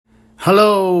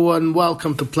Hello and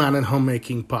welcome to Planet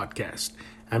Homemaking Podcast.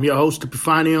 I'm your host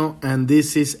Epifanio and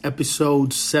this is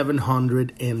episode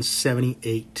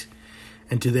 778.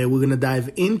 And today we're going to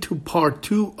dive into part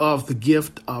 2 of the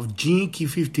gift of Gene Key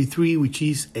 53, which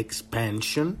is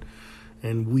expansion.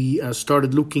 And we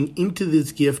started looking into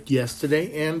this gift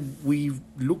yesterday, and we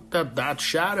looked at that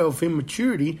shadow of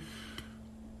immaturity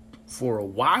for a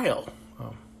while.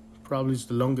 Probably it's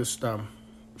the longest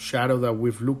shadow that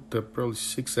we've looked at, probably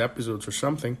 6 episodes or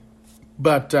something.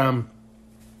 But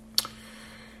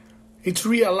it's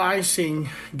realizing,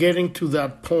 getting to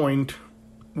that point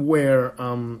where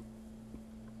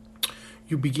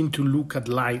you begin to look at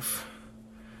life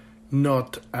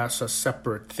not as a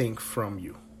separate thing from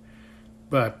you,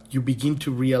 but you begin to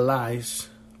realize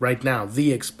right now,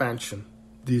 the expansion,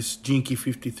 this Gene Key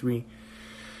 53,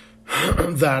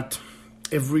 that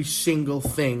every single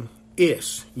thing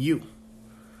is you.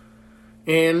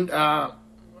 And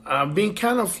being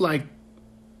kind of like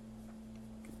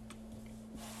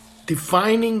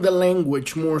defining the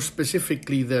language more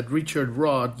specifically that Richard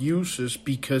Roth uses,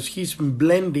 because he's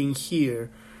blending here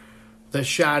the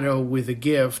shadow with the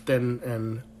gift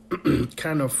and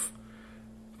kind of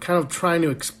trying to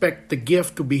expect the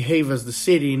gift to behave as the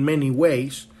city in many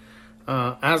ways,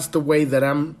 as the way that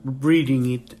I'm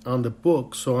reading it on the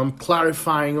book. So I'm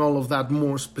clarifying all of that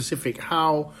more specific.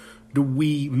 How do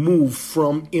we move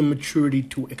from immaturity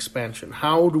to expansion?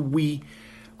 How do we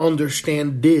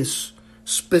understand this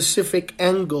specific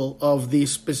angle of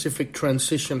this specific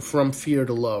transition from fear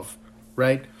to love,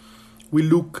 right? We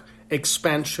look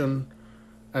expansion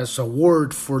as a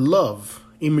word for love.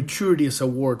 Immaturity is a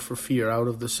word for fear out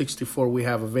of the 64 we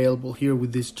have available here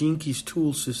with this Gene Keys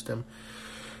tool system.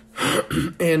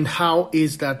 And how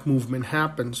is that movement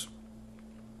happens.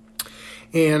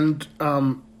 And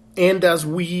as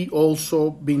we also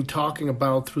been talking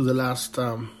about through the last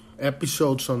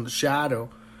episodes on the shadow,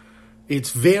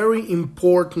 it's very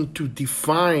important to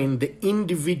define the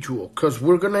individual, because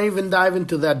we're going to even dive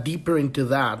into that, deeper into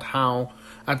that, how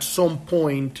at some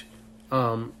point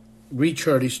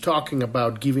Richard is talking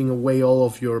about giving away all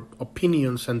of your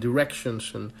opinions and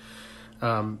directions and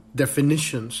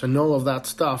definitions and all of that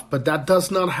stuff. But that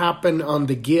does not happen on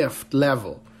the gift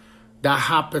level. That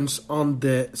happens on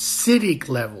the citic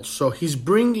level. So he's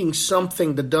bringing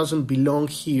something that doesn't belong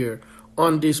here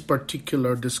on this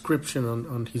particular description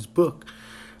on his book.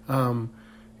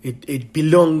 It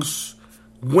belongs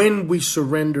when we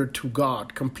surrender to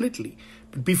God completely.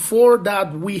 But before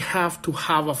that, we have to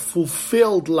have a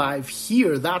fulfilled life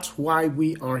here. That's why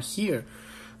we are here.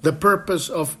 The purpose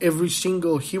of every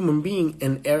single human being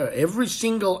and every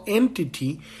single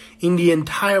entity in the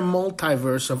entire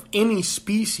multiverse of any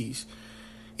species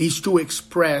is to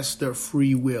express their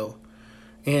free will.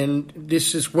 And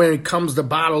this is where it comes the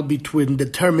battle between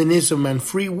determinism and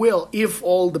free will. If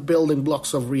all the building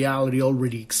blocks of reality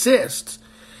already exist,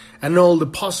 and all the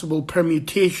possible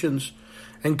permutations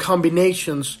and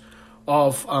combinations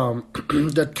of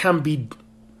that can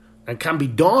be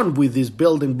done with these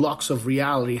building blocks of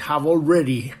reality have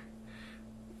already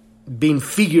been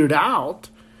figured out,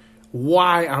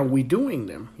 why are we doing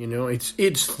them? You know, it's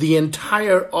the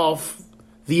entire of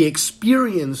the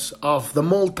experience of the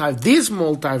this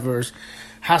multiverse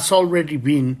has already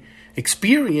been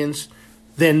experienced.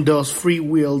 Then does free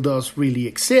will does really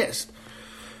exist?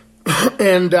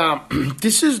 And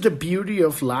this is the beauty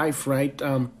of life, right?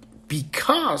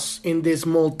 Because in this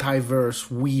multiverse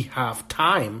we have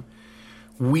time,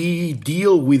 we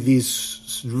deal with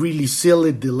these really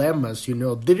silly dilemmas. You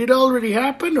know, did it already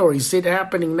happen, or is it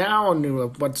happening now, and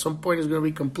at some point it's going to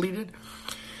be completed?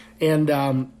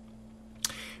 And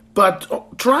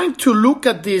but trying to look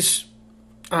at this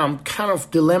kind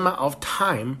of dilemma of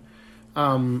time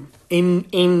in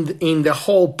the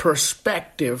whole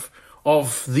perspective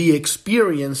of the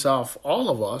experience of all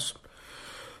of us,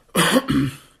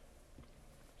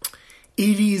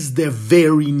 it is the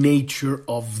very nature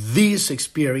of this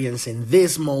experience in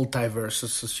this multiverse.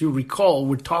 As you recall,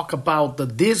 we talk about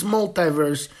that this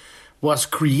multiverse was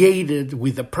created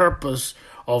with the purpose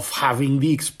of having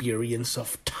the experience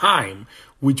of time,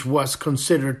 which was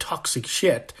considered toxic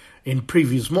shit in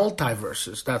previous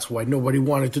multiverses. That's why nobody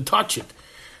wanted to touch it.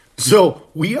 So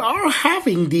we are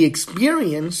having the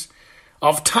experience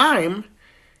of time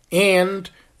and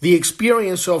the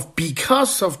experience of,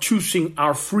 because of choosing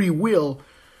our free will,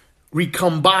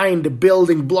 recombine the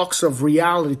building blocks of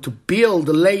reality to build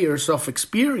the layers of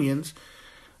experience,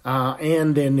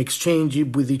 and then exchange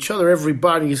it with each other.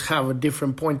 Everybody have a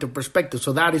different point of perspective.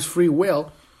 So that is free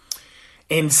will.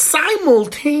 And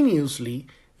simultaneously,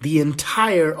 the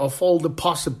entire of all the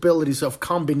possibilities of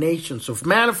combinations, of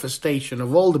manifestation,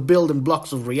 of all the building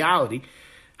blocks of reality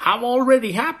have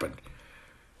already happened.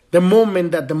 The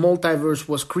moment that the multiverse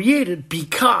was created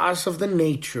because of the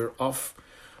nature of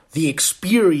the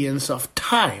experience of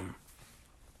time.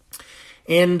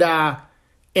 And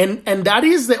that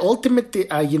is the ultimate,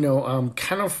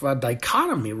 kind of a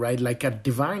dichotomy, right? Like a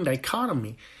divine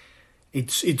dichotomy.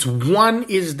 It's one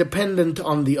is dependent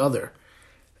on the other.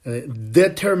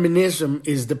 Determinism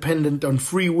is dependent on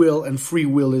free will, and free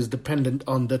will is dependent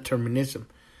on determinism.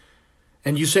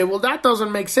 And you say, well, that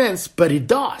doesn't make sense, but it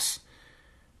does.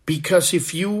 Because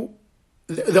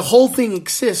the whole thing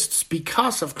exists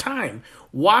because of time.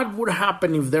 What would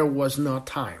happen if there was no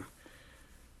time?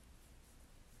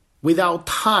 Without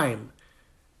time,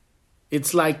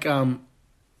 it's like, if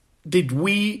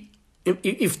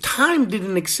time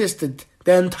didn't exist,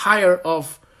 the entire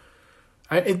of,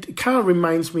 it kind of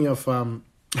reminds me of,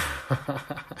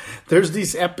 there's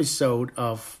this episode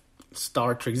of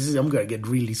Star Trek. I'm going to get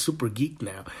really super geek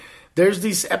now. There's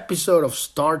this episode of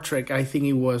Star Trek, I think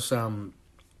it was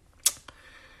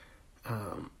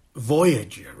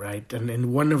Voyager, right? And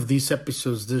in one of these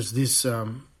episodes, there's this,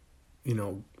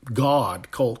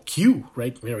 God called Q,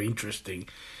 right? Very interesting.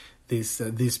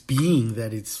 This being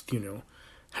that it's,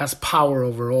 has power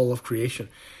over all of creation.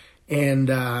 And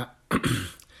and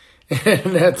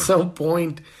at some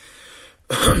point,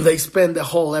 they spend the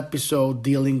whole episode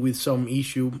dealing with some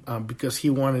issue because he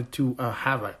wanted to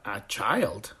have a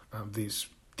child, this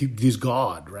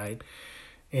god, right?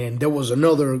 And there was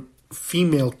another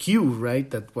female Q,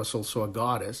 right, that was also a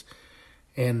goddess.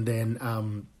 And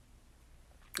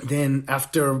then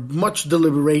after much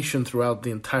deliberation throughout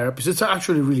the entire episode, it's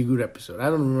actually a really good episode. I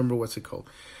don't remember what's it called.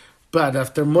 But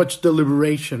after much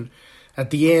deliberation, at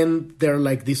the end, they're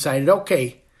like decided,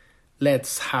 okay,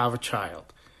 let's have a child,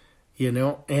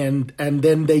 and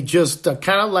then they just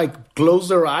kind of like close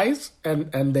their eyes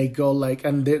and they go like,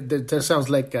 and that sounds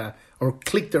like, or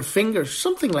click their fingers,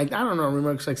 something like, I don't know,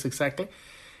 remember exactly.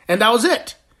 And that was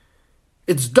it.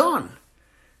 It's done.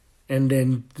 And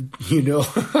then,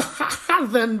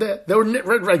 then they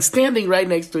were standing right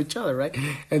next to each other, right?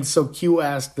 And so Q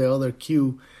asked the other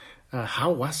Q,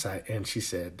 how was I? And she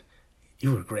said,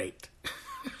 you were great.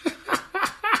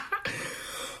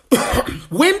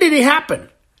 When did it happen?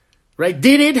 Right?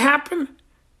 Did it happen?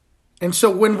 And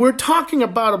so when we're talking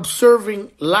about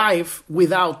observing life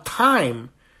without time,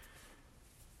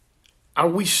 are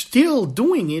we still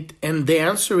doing it? And the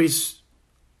answer is,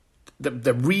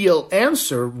 the real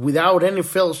answer, without any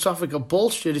philosophical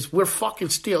bullshit, is we're fucking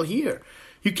still here.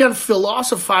 You can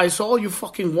philosophize all you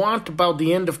fucking want about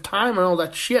the end of time and all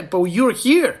that shit, but you're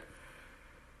here.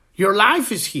 Your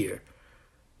life is here.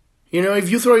 If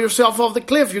you throw yourself off the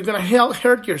cliff, you're going to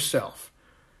hurt yourself,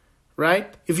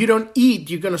 right? If you don't eat,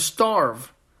 you're going to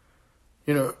starve.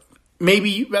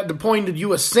 Maybe at the point that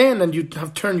you ascend and you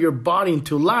have turned your body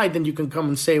into light, then you can come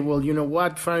and say, well, you know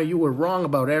what, finally you were wrong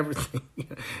about everything.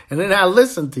 And then I'll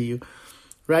listen to you,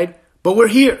 right? But we're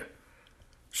here.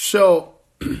 So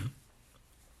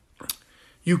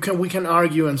we can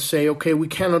argue and say, okay, we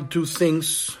cannot do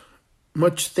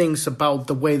much things about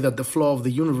the way that the flow of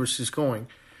the universe is going.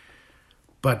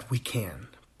 But we can,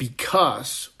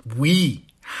 because we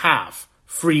have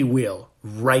free will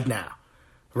right now,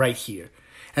 right here.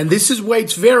 And this is why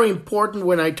it's very important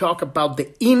when I talk about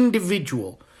the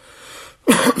individual.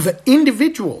 The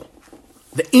individual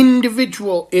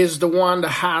is the one that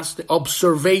has the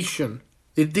observation.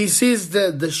 This is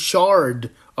the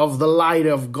shard of the light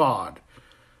of God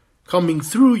coming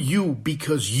through you,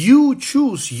 because you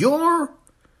choose your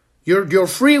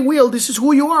free will. This is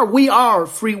who you are. We are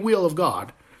free will of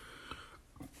God.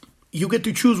 You get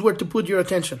to choose where to put your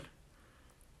attention.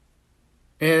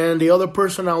 And the other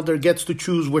person out there gets to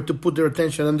choose where to put their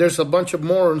attention. And there's a bunch of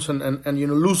morons and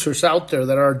losers out there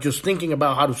that are just thinking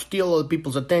about how to steal other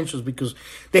people's attentions because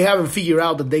they haven't figured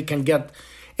out that they can get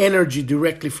energy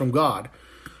directly from God.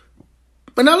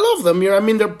 And I love them.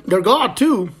 They're God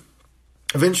too.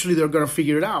 Eventually they're going to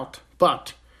figure it out.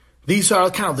 But these are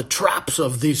kind of the traps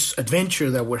of this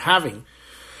adventure that we're having.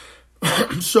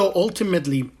 So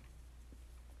ultimately,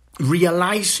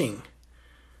 realizing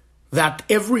that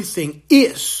everything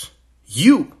is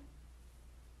you.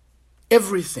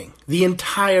 Everything. The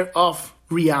entire of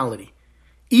reality.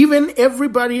 Even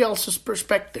everybody else's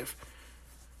perspective.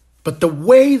 But the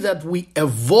way that we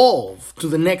evolve to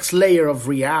the next layer of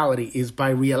reality is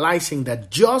by realizing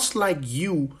that just like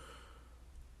you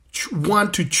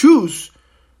want to choose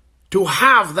to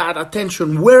have that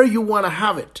attention where you want to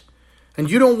have it,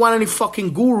 and you don't want any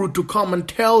fucking guru to come and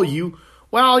tell you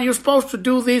well, you're supposed to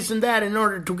do this and that in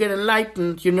order to get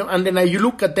enlightened, and then you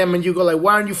look at them and you go like,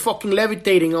 why aren't you fucking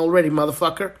levitating already,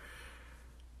 motherfucker?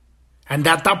 And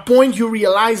at that point, you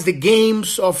realize the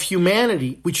games of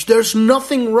humanity, which there's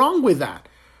nothing wrong with that.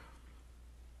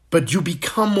 But you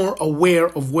become more aware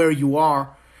of where you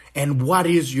are and what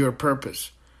is your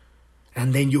purpose.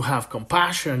 And then you have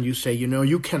compassion. You say,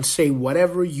 you can say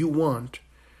whatever you want,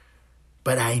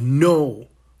 but I know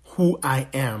who I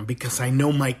am because I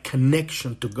know my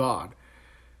connection to God.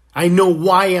 I know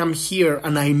why I'm here,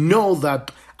 and I know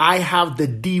that I have the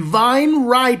divine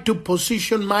right to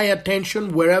position my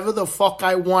attention wherever the fuck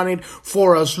I want it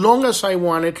for as long as I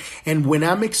want it. And when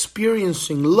I'm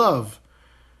experiencing love,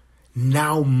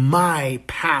 now my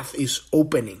path is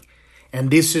opening. And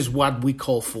this is what we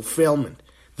call fulfillment.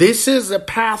 This is the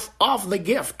path of the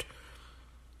gift.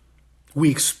 We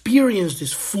experience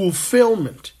this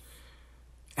fulfillment.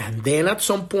 And then at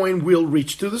some point we'll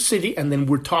reach to the city, and then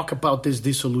we'll talk about this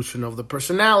dissolution of the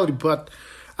personality. But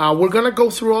we're going to go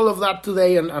through all of that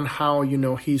today and how,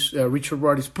 Richard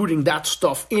Rudd is putting that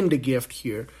stuff in the gift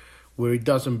here where it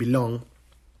doesn't belong.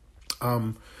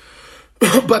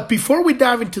 But before we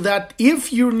dive into that,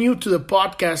 if you're new to the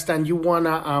podcast and you want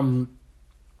to,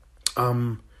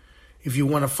 if you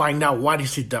want to find out what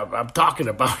is it that I'm talking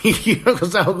about here,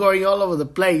 because I'm going all over the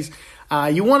place,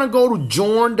 you want to go to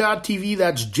journ.tv.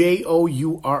 That's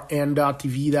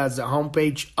JOURN.tv. That's the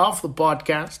homepage of the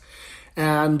podcast.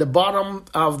 And the bottom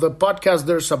of the podcast,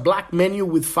 there's a black menu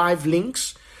with 5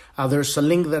 links. There's a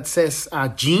link that says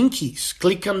Gene Keys.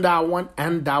 Click on that one,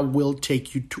 and that will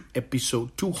take you to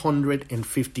episode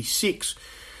 256.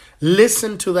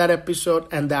 Listen to that episode,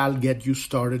 and that'll get you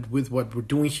started with what we're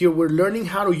doing here. We're learning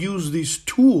how to use this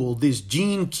tool, these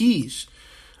Gene Keys,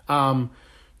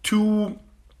 to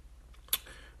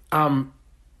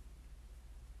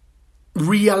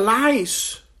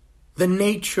realize the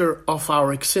nature of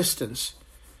our existence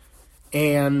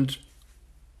and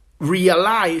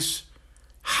realize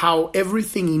how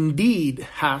everything indeed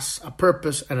has a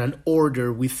purpose and an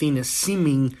order within a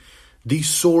seeming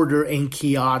disorder and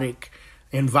chaotic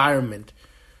environment.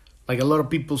 Like a lot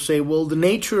of people say, well, the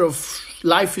nature of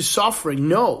life is suffering.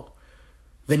 No,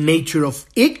 the nature of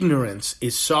ignorance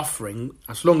is suffering.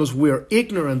 As long as we're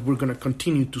ignorant, we're going to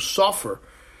continue to suffer.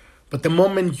 But the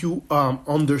moment you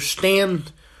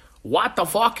understand what the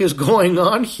fuck is going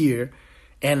on here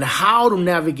and how to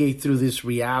navigate through this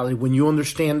reality, when you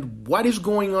understand what is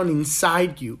going on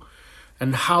inside you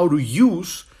and how to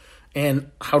use and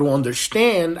how to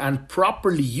understand and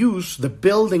properly use the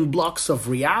building blocks of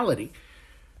reality,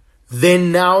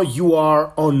 then now you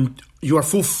are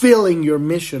fulfilling your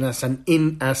mission as an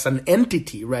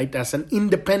entity, right? As an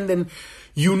independent,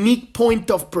 unique point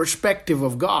of perspective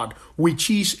of God, which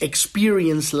is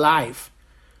experience life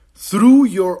through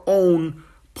your own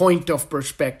point of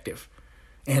perspective.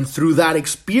 And through that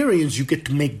experience, you get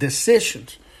to make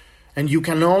decisions. And you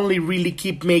can only really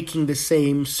keep making the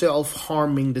same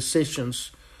self-harming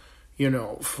decisions,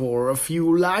 for a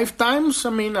few lifetimes. I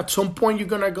mean, at some point you're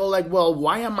going to go like, well,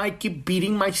 why am I keep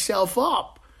beating myself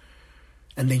up?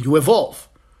 And then you evolve,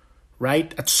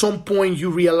 right? At some point you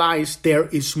realize there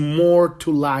is more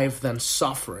to life than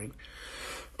suffering.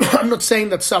 I'm not saying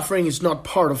that suffering is not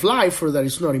part of life or that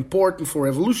it's not important for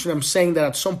evolution. I'm saying that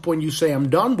at some point you say, I'm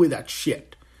done with that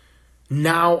shit.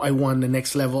 Now I want the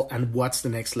next level. And what's the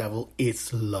next level?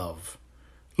 It's love.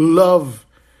 Love.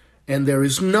 And there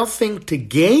is nothing to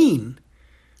gain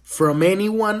from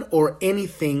anyone or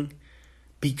anything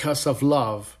because of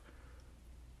love.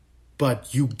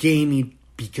 But you gain it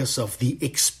because of the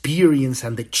experience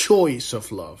and the choice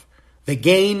of love. The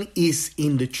gain is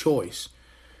in the choice.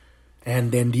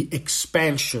 And then the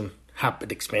expansion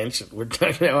happened. We're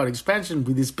talking about expansion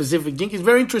with this specific Gene Keys. It's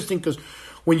very interesting because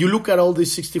when you look at all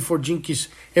these 64 Gene Keys,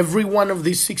 every one of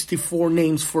these 64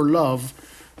 names for love,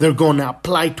 they're going to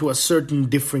apply to a certain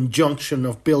different junction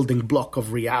of building block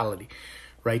of reality,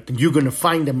 right? And you're going to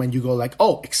find them and you go like,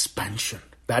 oh, expansion.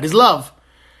 That is love.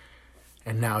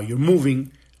 And now you're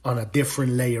moving on a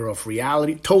different layer of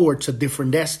reality towards a different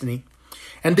destiny.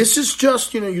 And this is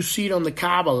just, you see it on the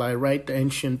Kabbalah, right? The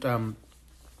ancient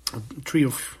tree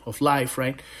of life,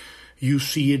 right? You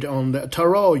see it on the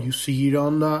Tarot. You see it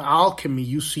on the alchemy.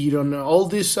 You see it on all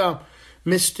these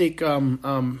mystic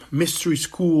mystery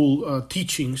school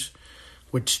teachings,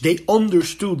 which they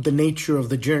understood the nature of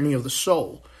the journey of the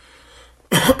soul.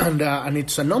 And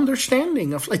it's an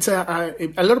understanding of, it's a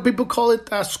lot of people call it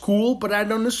a school, but I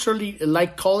don't necessarily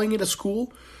like calling it a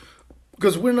school.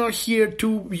 Because we're not here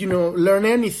to, learn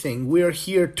anything. We're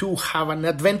here to have an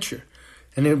adventure.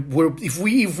 And if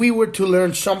we were to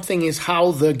learn something, is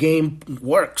how the game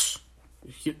works,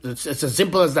 It's as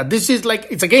simple as that. This is like,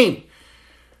 it's a game.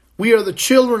 We are the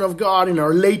children of God in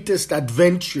our latest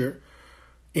adventure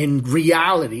in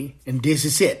reality, and this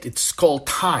is it. It's called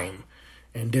time.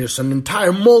 And there's an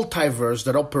entire multiverse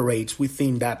that operates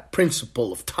within that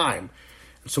principle of time.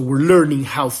 And so we're learning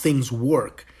how things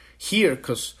work here,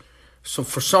 so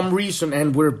for some reason,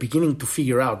 and we're beginning to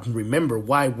figure out and remember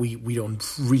why we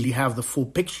don't really have the full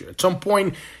picture. At some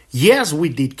point, yes,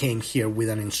 we came here with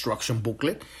an instruction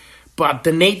booklet, but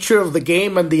the nature of the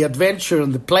game and the adventure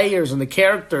and the players and the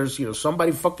characters,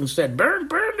 somebody fucking said, burn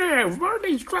the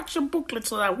instruction booklet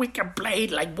so that we can play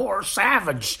it like more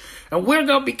savage. And we're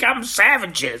going to become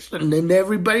savages. And then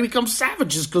everybody becomes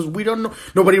savages because we don't know.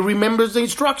 Nobody remembers the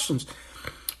instructions.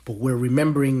 But we're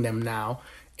remembering them now.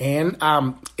 And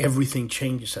everything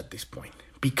changes at this point.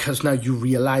 Because now you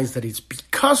realize that it's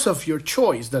because of your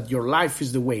choice that your life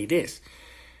is the way it is.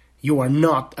 You are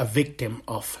not a victim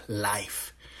of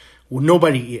life. Well,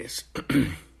 nobody is.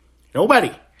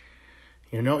 Nobody.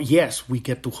 Yes, we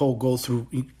get to go through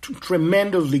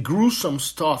tremendously gruesome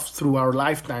stuff through our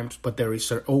lifetimes, but there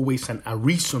is always a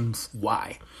reason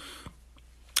why.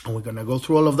 And we're going to go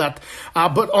through all of that.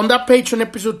 But on that page, on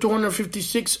episode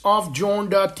 256 of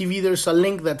Journ.tv, there's a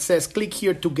link that says, click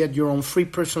here to get your own free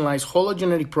personalized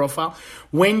hologenetic profile.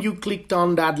 When you clicked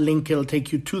on that link, it'll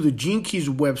take you to the Gene Keys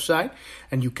website,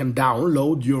 and you can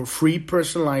download your free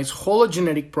personalized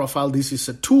hologenetic profile. This is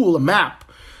a tool, a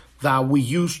map, that we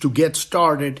use to get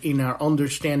started in our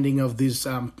understanding of these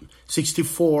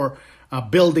 64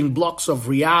 building blocks of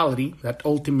reality that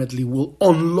ultimately will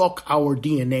unlock our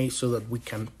DNA so that we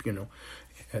can,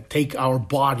 take our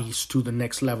bodies to the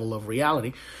next level of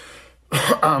reality.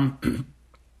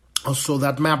 Also,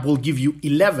 that map will give you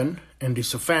 11, and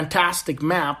it's a fantastic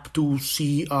map to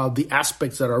see the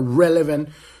aspects that are relevant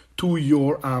to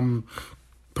your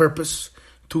purpose,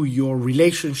 to your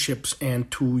relationships,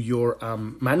 and to your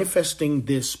manifesting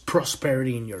this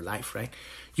prosperity in your life, right?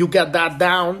 You get that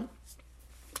down,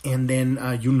 and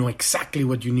then you know exactly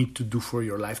what you need to do for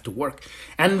your life to work.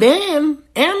 And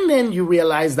then you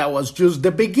realize that was just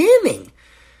the beginning.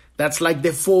 That's like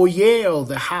the foyer of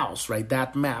the house, right?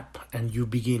 That map. And you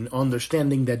begin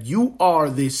understanding that you are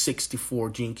these 64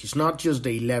 Gene Keys, not just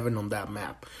the 11 on that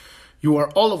map. You are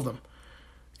all of them.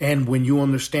 And when you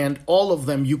understand all of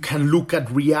them, you can look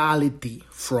at reality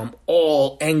from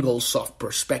all angles of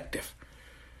perspective.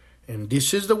 And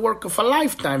this is the work of a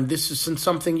lifetime. This isn't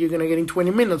something you're going to get in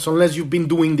 20 minutes. Unless you've been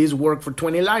doing this work for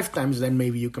 20 lifetimes, then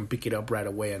maybe you can pick it up right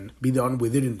away and be done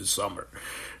with it in the summer.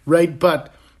 Right?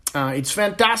 But it's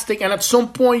fantastic. And at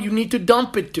some point, you need to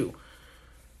dump it too.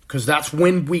 Because that's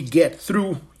when we get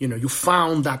through, you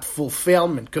found that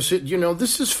fulfillment. Because,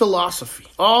 this is philosophy.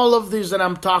 All of this that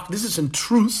I'm talking, this isn't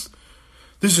truth.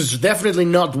 This is definitely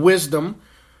not wisdom.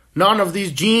 None of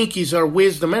these Gene Keys are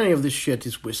wisdom. Any of this shit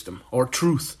is wisdom or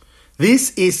truth.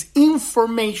 This is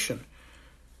information.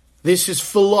 This is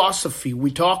philosophy.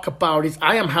 We talk about it.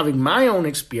 I am having my own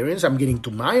experience. I'm getting to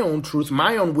my own truth,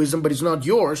 my own wisdom, but it's not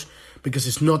yours because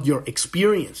it's not your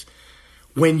experience.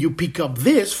 When you pick up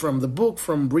this from the book,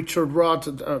 from Richard Roth's,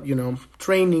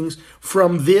 trainings,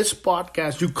 from this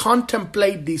podcast, you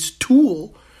contemplate this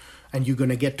tool and you're going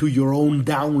to get to your own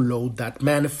download that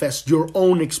manifests your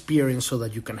own experience so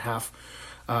that you can have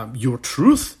your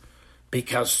truth.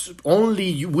 Because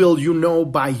only will you know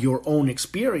by your own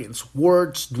experience.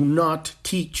 Words do not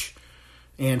teach.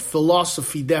 And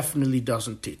philosophy definitely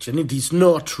doesn't teach. And it is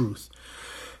not truth.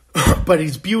 But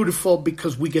it's beautiful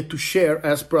because we get to share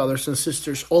as brothers and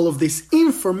sisters all of this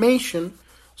information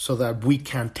so that we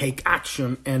can take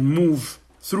action and move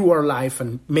through our life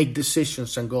and make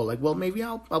decisions and go like, well, maybe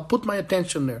I'll put my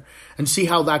attention there and see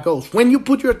how that goes. When you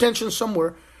put your attention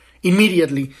somewhere,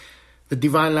 immediately the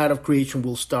divine light of creation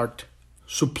will start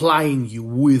supplying you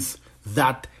with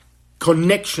that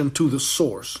connection to the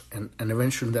source. And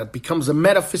eventually that becomes a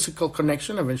metaphysical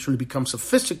connection, eventually becomes a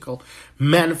physical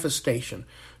manifestation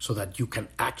so that you can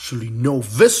actually know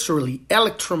viscerally,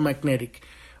 electromagnetic,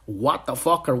 what the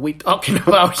fuck are we talking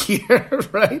about here,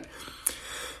 right?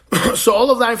 So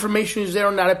all of that information is there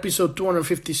on that episode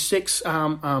 256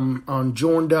 on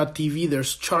Journ.tv.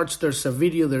 There's charts, there's a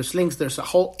video, there's links, there's a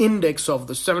whole index of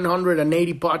the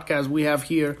 780 podcasts we have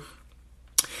here.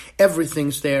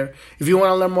 Everything's there. If you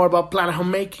want to learn more about Planet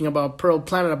Homemaking, about Pearl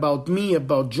Planet, about me,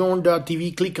 about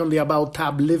Journ.tv, click on the About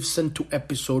tab, listen to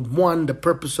episode 1. The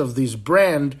purpose of this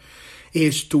brand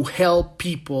is to help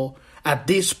people at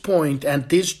this point, at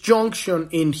this junction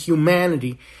in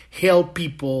humanity, help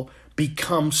people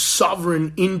become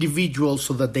sovereign individuals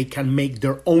so that they can make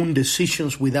their own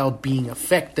decisions without being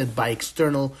affected by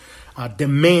external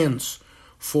demands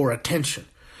for attention.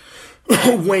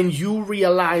 when you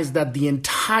realize that the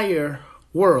entire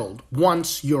world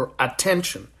wants your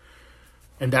attention.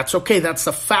 And that's okay, that's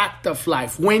a fact of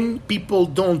life. When people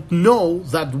don't know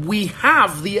that we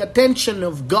have the attention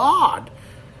of God,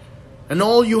 and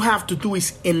all you have to do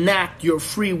is enact your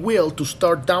free will to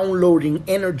start downloading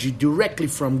energy directly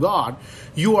from God,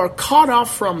 you are cut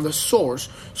off from the source,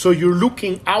 so you're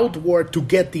looking outward to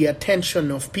get the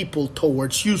attention of people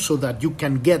towards you so that you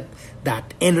can get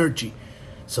that energy,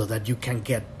 so that you can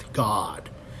get God.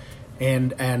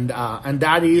 And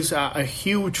that is a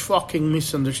huge fucking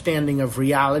misunderstanding of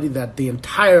reality, that the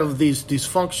entire of this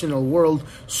dysfunctional world,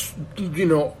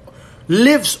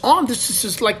 lives on. This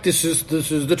is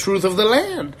the truth of the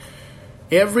land.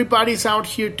 Everybody's out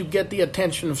here to get the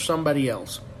attention of somebody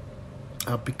else,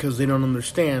 because they don't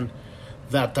understand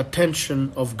that the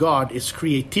attention of God is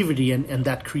creativity, and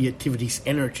that creativity is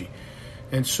energy.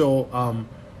 And so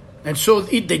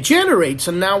it degenerates,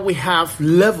 and now we have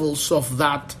levels of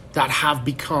that have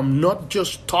become not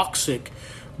just toxic,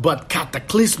 but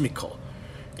cataclysmical.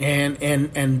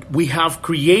 And we have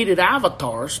created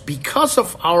avatars because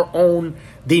of our own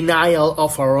denial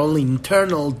of our own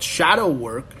internal shadow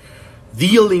work,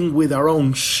 dealing with our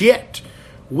own shit.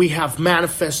 We have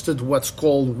manifested what's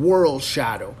called world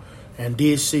shadow. And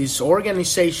this is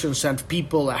organizations and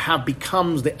people that have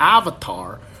become the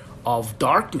avatar of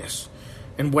darkness.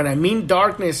 And when I mean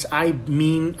darkness, I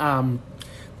mean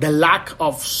the lack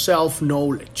of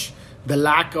self-knowledge, the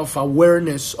lack of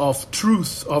awareness of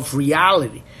truth, of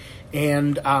reality.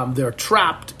 And they're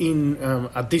trapped in,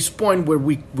 at this point where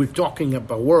we're talking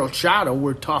about world shadow,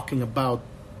 we're talking about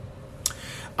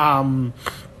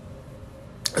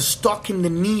stuck in the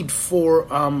need for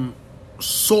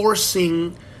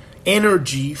sourcing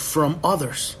energy from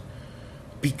others,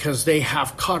 because they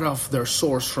have cut off their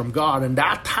source from God. And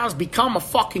that has become a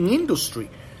fucking industry.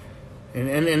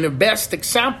 And the best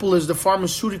example is the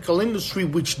pharmaceutical industry,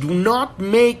 which do not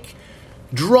make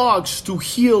drugs to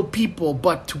heal people,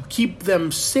 but to keep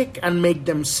them sick and make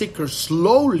them sicker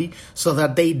slowly, so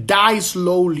that they die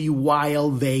slowly while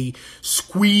they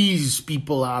squeeze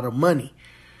people out of money.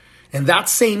 And that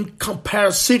same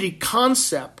parasitic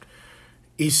concept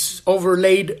is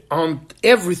overlaid on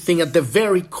everything at the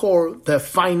very core, the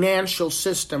financial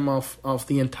system of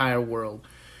the entire world.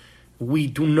 We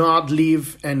do not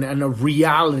live in a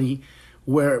reality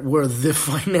where the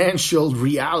financial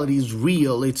reality is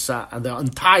real. It's the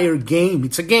entire game.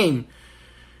 It's a game.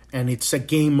 And it's a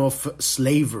game of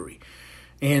slavery.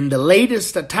 And the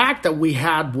latest attack that we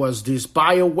had was this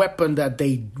bioweapon that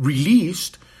they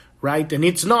released, right? And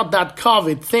it's not that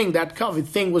COVID thing. That COVID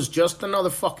thing was just another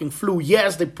fucking flu.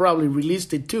 Yes, they probably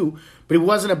released it too, but it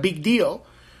wasn't a big deal.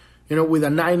 With a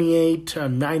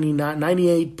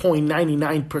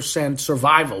 98.99%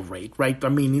 survival rate, right? I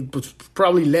mean, it was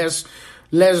probably less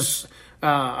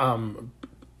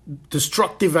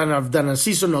destructive than a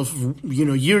seasonal,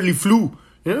 yearly flu.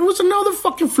 It was another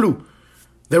fucking flu.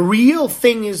 The real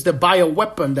thing is the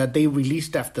bioweapon that they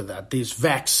released after that, this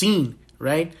vaccine,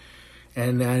 right?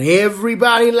 And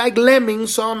everybody like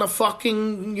lemmings on a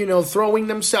fucking, throwing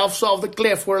themselves off the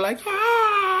cliff. We're like,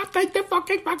 take the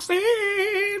fucking vaccine.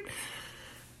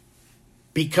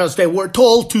 Because they were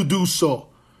told to do so.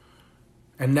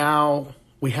 And now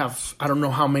we have, I don't know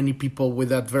how many people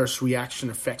with adverse reaction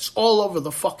effects all over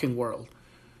the fucking world.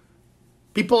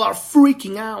 People are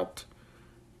freaking out.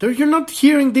 You're not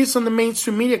hearing this on the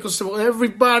mainstream media because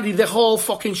everybody, the whole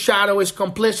fucking shadow is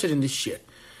complicit in this shit.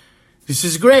 This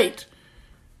is great.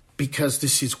 Because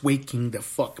this is waking the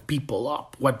fuck people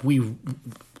up. What we...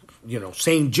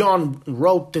 St. John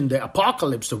wrote in the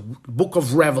Apocalypse, the book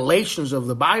of Revelations of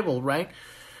the Bible, right?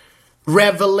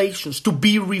 Revelations, to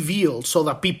be revealed so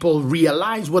that people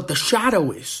realize what the shadow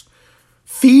is.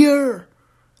 Fear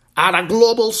at a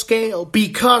global scale,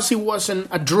 because it wasn't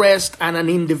addressed at an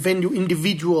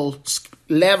individual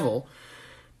level,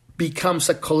 becomes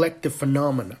a collective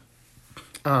phenomenon.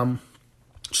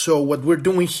 So what we're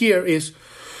doing here is,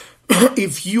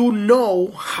 if you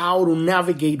know how to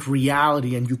navigate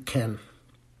reality and you can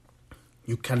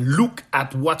look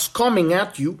at what's coming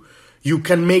at you, you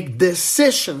can make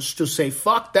decisions to say,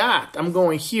 fuck that, I'm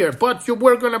going here. But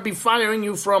we're going to be firing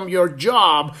you from your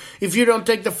job if you don't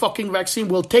take the fucking vaccine.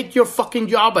 We'll take your fucking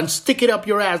job and stick it up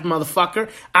your ass, motherfucker.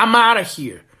 I'm out of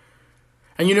here.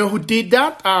 And you know who did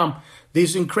that?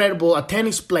 This incredible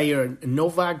tennis player,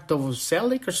 Novak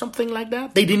Djokovic or something like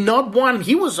that. They did not want,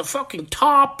 he was a fucking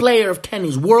top player of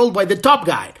tennis worldwide, the top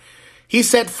guy. He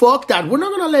said, fuck that. We're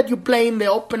not going to let you play in the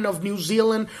Open of New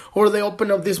Zealand or the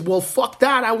Open of this. Well, fuck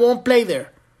that. I won't play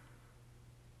there.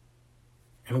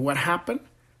 And what happened?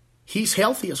 He's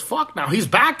healthy as fuck now. He's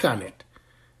back on it.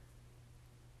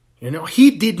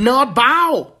 He did not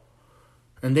bow.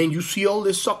 And then you see all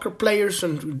these soccer players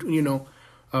and,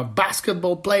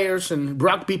 basketball players and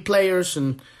rugby players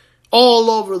and all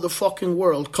over the fucking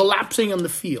world collapsing on the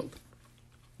field.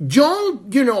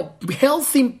 Young,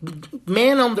 healthy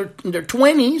men in their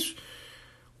 20s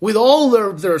with all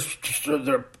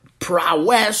their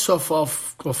prowess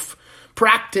of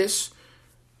practice,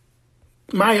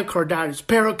 myocarditis,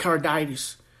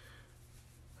 pericarditis.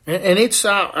 And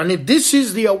this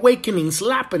is the awakening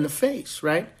slap in the face,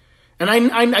 right? And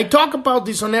I talk about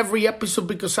this on every episode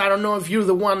because I don't know if you're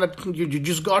the one that you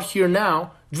just got here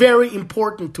now. Very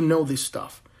important to know this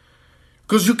stuff.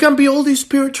 Because you can be all this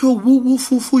spiritual woo-woo,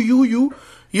 foo-foo, you.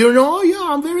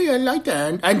 I like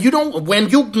that. And you don't, when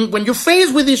you're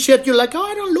faced with this shit, you're like,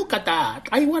 I don't look at that.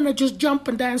 I want to just jump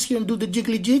and dance here and do the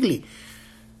jiggly.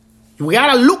 We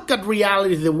got to look at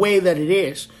reality the way that it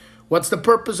is. What's the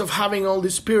purpose of having all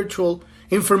this spiritual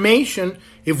information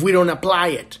if we don't apply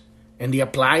it? And the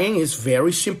applying is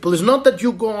very simple. It's not that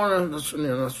you go on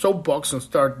a soapbox and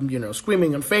start,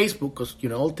 screaming on Facebook because,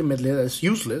 ultimately that's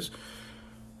useless.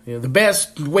 The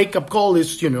best wake-up call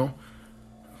is,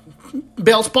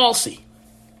 Bell's palsy.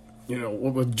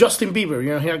 With Justin Bieber.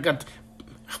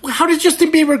 How did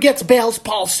Justin Bieber get Bell's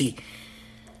palsy?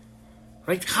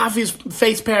 Right? Half his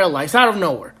face paralyzed out of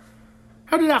nowhere.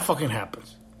 How did that fucking happen?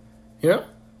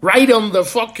 Right on the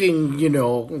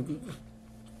fucking,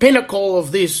 pinnacle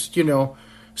of this,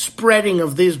 spreading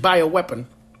of this bioweapon.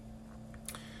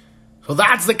 So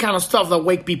that's the kind of stuff that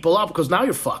wake people up because now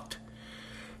you're fucked.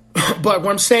 But what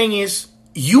I'm saying is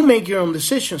you make your own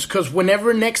decisions because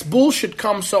whenever next bullshit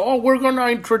comes, we're going to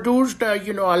introduce a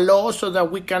law so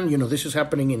that we can, this is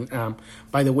happening in,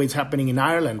 by the way, it's happening in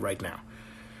Ireland right now.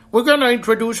 We're going to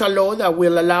introduce a law that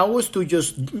will allow us to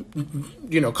just,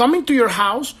 come into your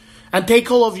house and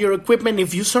take all of your equipment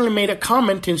if you suddenly made a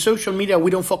comment in social media we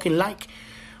don't fucking like.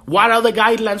 What are the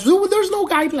guidelines? There's no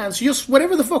guidelines. Just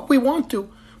whatever the fuck we want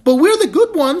to. But we're the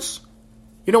good ones.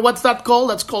 What's that called?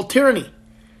 That's called tyranny.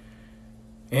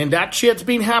 And that shit's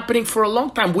been happening for a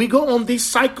long time. We go on these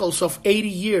cycles of 80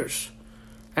 years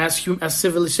as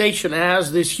civilization,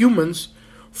 as these humans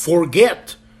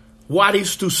forget what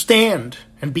is to stand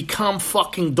and become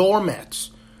fucking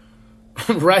doormats.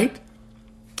 Right?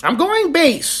 I'm going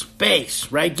base,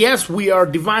 right? Yes, we are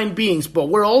divine beings, but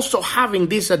we're also having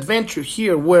this adventure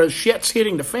here where shit's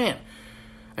hitting the fan.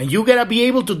 And you gotta be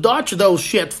able to dodge those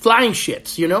flying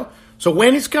shits, So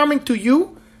when it's coming to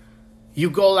you, you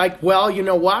go like, well, you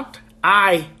know what?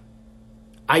 I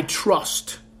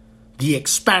trust the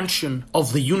expansion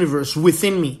of the universe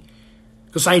within me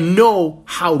because I know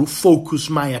how to focus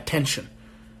my attention.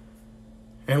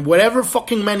 And whatever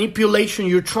fucking manipulation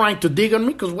you're trying to dig on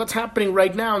me, because what's happening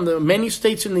right now in the many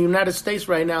states in the United States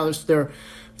right now is they're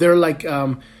like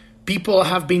people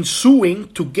have been suing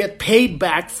to get paid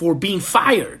back for being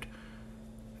fired,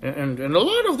 and a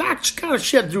lot of that kind of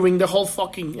shit during the whole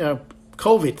fucking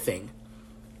COVID thing.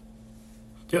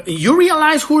 You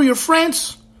realize who are your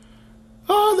friends?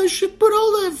 Oh, they should put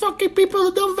all the fucking people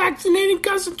that don't vaccinate in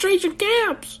concentration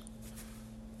camps.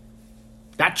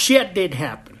 That shit did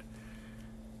happen.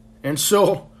 And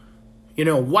so,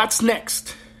 what's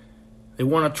next? They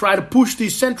want to try to push the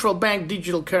central bank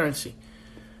digital currency.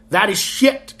 That is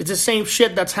shit. It's the same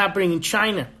shit that's happening in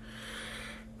China.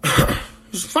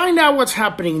 Just find out what's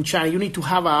happening in China. You need to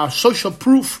have a social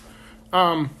proof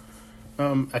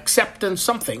acceptance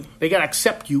something. They got to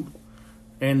accept you.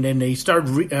 And then they start,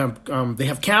 they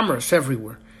have cameras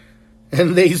everywhere.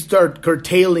 And they start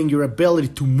curtailing your ability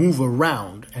to move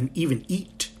around and even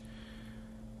eat.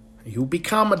 You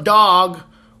become a dog,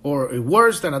 or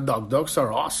worse than a dog. Dogs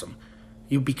are awesome.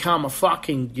 You become a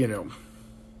fucking,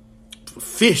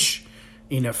 fish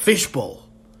in a fishbowl.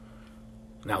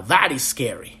 Now that is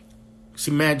scary. Just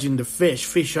imagine the fish.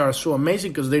 Fish are so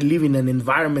amazing because they live in an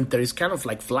environment that is kind of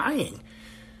like flying.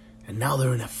 And now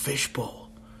they're in a fishbowl.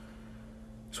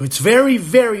 So it's very,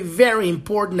 very, very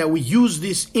important that we use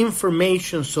this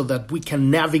information so that we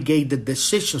can navigate the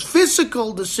decisions,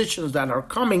 physical decisions that are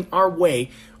coming our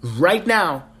way right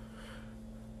now.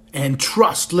 And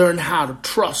learn how to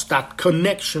trust that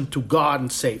connection to God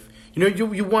and safe. You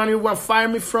want to fire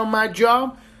me from my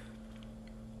job?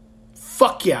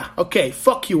 Fuck yeah. Okay,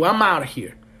 fuck you. I'm out of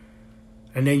here.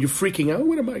 And then you're freaking out.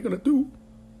 What am I going to do?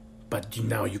 But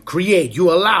now you create,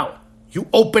 you allow, you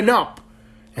open up.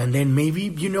 And then maybe,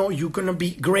 you're going to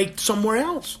be great somewhere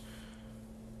else.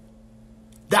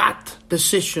 That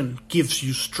decision gives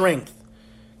you strength,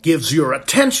 gives your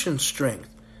attention strength.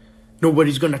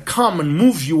 Nobody's going to come and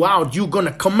move you out. You're going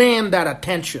to command that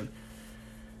attention.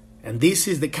 And this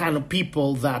is the kind of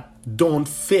people that don't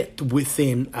fit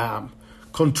within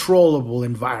controllable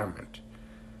environment.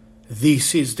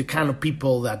 This is the kind of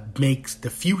people that makes the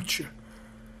future.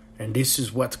 And this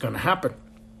is what's going to happen.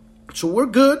 So we're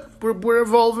good. We're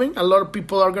evolving. A lot of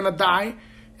people are going to die.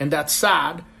 And that's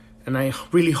sad. And I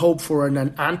really hope for an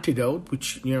antidote,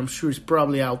 which I'm sure is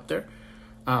probably out there.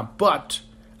 But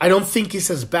I don't think it's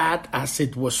as bad as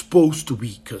it was supposed to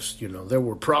be. Because, there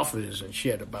were prophecies and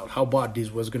shit about how bad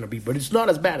this was going to be. But it's not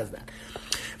as bad as that.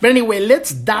 But anyway,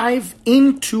 let's dive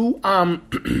into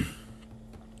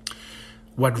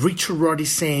what Richard Rudd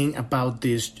is saying about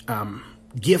this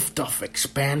gift of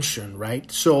expansion,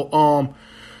 right? So,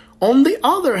 on the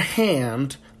other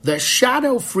hand, the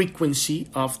shadow frequency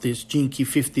of this Gene Key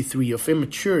 53 of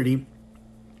immaturity,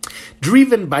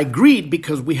 driven by greed,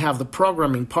 because we have the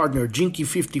programming partner Gene Key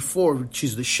 54, which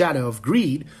is the shadow of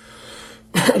greed,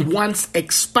 wants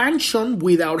expansion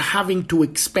without having to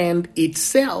expand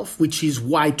itself, which is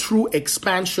why true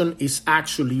expansion is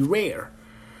actually rare.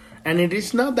 And it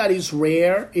is not that it's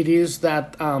rare, it is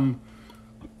that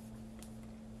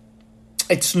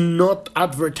it's not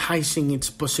advertising its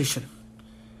position.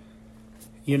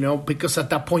 Because at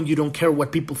that point you don't care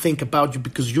what people think about you,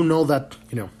 because you know that,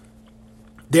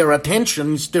 their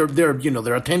attention is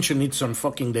their attention is on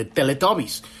fucking the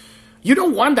Teletubbies. You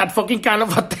don't want that fucking kind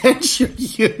of attention.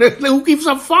 Who gives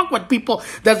a fuck what people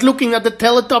that's looking at the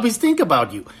Teletubbies think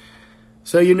about you?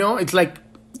 So, it's like,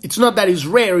 it's not that it's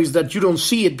rare, it's that you don't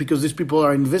see it because these people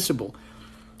are invisible.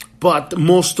 But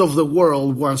most of the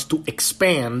world wants to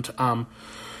expand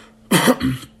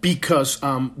because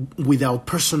without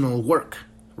personal work,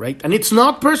 right? And it's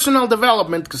not personal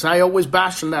development, because I always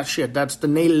bash on that shit. That's the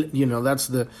nail, that's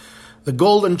the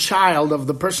golden child of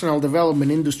the personal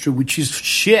development industry, which is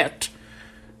shit.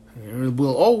 It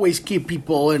will always keep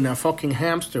people in a fucking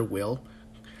hamster wheel.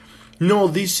 No,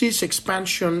 this is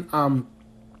expansion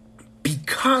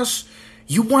because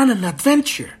you want an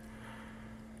adventure.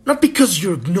 Not because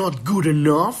you're not good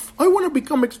enough. I want to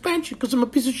become expansion because I'm a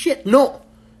piece of shit. No,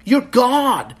 you're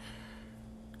God.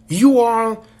 You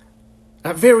are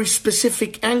a very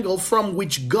specific angle from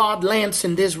which God lands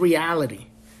in this reality.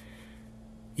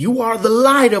 You are the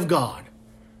light of God.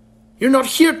 You're not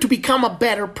here to become a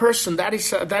better person. That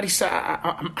is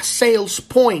a sales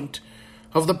point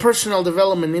of the personal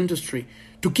development industry,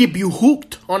 to keep you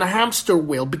hooked on a hamster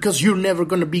wheel because you're never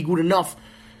going to be good enough.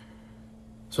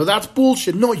 So that's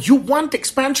bullshit. No, you want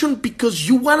expansion because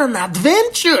you want an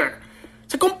adventure.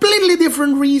 It's a completely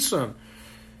different reason.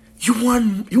 You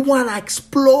want to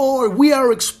explore. We are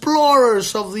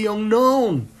explorers of the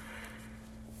unknown.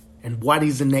 And what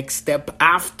is the next step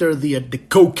after the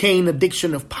cocaine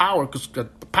addiction of power? Because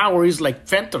power is like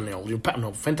fentanyl.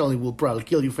 Fentanyl will probably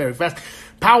kill you very fast.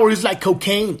 Power is like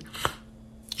cocaine.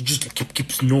 You just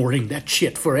keep snorting that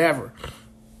shit forever.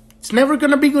 It's never going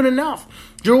to be good enough.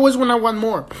 You're always going to want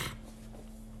more.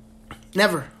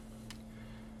 Never.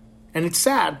 And it's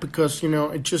sad because,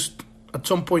 it just, at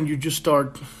some point you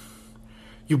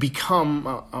become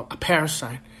a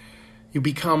parasite. You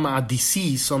become a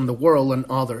disease on the world and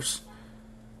others.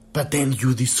 But then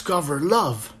you discover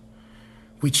love,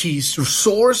 which is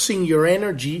sourcing your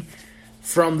energy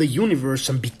from the universe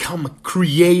and become a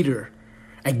creator,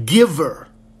 a giver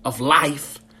of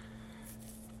life.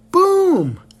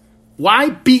 Boom! Why?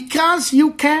 Because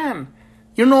you can.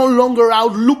 You're no longer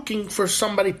out looking for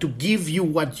somebody to give you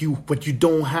what you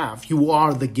don't have. You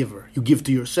are the giver. You give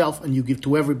to yourself and you give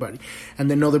to everybody.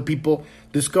 And then other people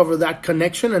discover that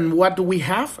connection. And what do we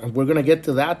have? And we're going to get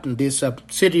to that in this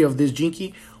city of this Gene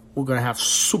Key. We're going to have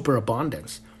super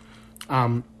abundance.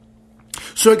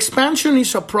 So expansion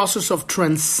is a process of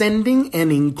transcending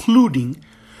and including.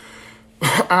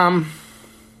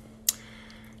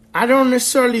 I don't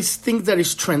necessarily think that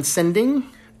it's transcending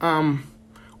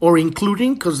or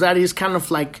including, because that is kind of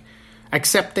like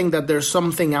accepting that there's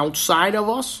something outside of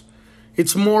us.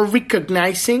 It's more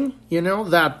recognizing,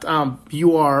 that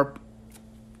you are,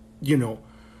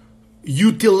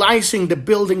 utilizing the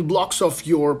building blocks of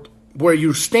where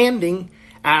you're standing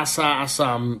as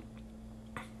a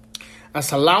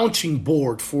launching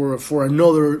board for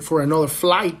another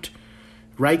flight,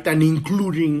 right? And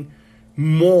including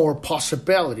more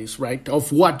possibilities, right?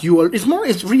 Of what you are.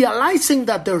 It's realizing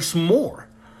that there's more.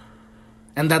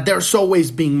 And that there's always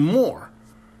being more.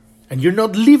 And you're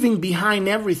not leaving behind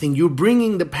everything. You're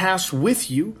bringing the past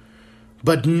with you,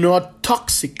 but not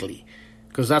toxically.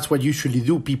 Because that's what usually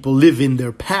do. People live in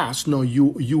their past. No,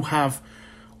 you have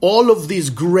all of these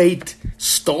great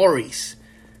stories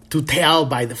to tell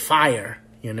by the fire,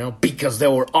 because they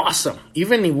were awesome.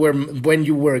 Even when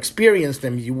you were experiencing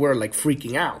them, you were like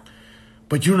freaking out.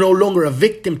 But you're no longer a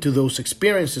victim to those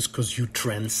experiences because you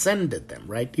transcended them,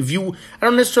 right? I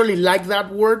don't necessarily like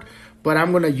that word, but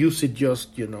I'm going to use it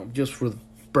just for the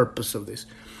purpose of this.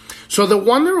 So the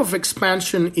wonder of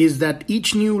expansion is that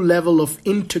each new level of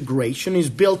integration is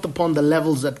built upon the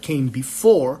levels that came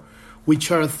before,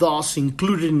 which are thus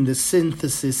included in the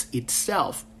synthesis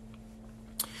itself.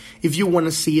 If you want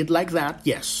to see it like that,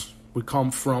 yes, we come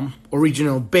from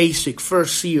original, basic,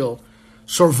 first seal,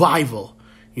 survival.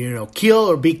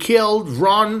 Kill or be killed,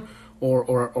 run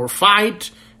or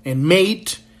fight and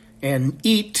mate and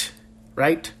eat,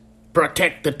 right?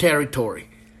 Protect the territory.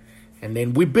 And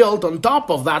then we build on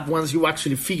top of that once you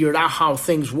actually figured out how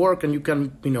things work and you can,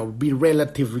 be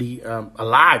relatively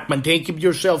alive, keep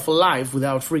yourself alive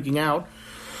without freaking out.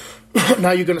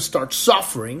 Now you're going to start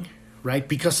suffering, right?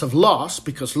 Because of loss,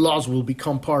 because loss will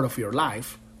become part of your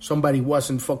life. Somebody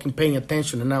wasn't fucking paying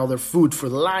attention and now they're food for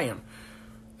the lion.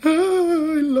 I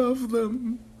love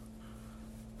them.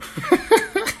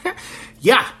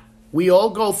 Yeah, we all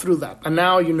go through that. And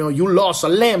now, you lost a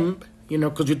limb,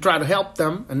 because you try to help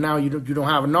them, and now you don't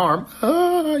have an arm.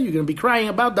 You're going to be crying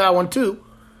about that one too.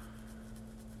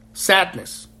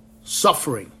 Sadness,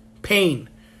 suffering, pain,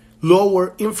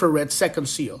 lower infrared second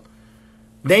seal.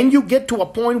 Then you get to a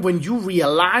point when you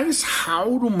realize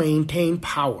how to maintain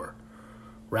power,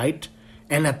 right?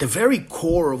 And at the very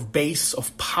core of base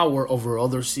of power over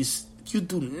others is you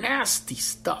do nasty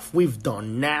stuff. We've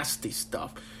done nasty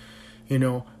stuff.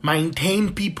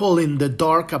 Maintain people in the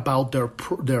dark about their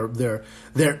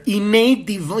innate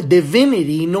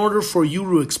divinity in order for you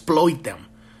to exploit them.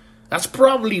 That's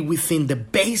probably within the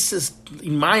basis,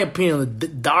 in my opinion, the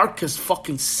darkest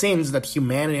fucking sins that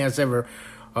humanity has ever,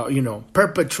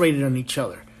 perpetrated on each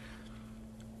other.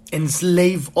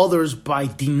 Enslave others by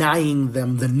denying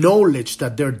them the knowledge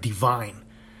that they're divine.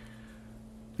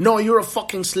 No, you're a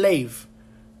fucking slave.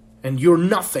 And you're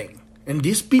nothing. And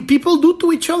these people do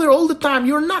to each other all the time.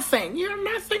 You're nothing. You're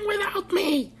nothing without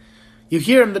me. You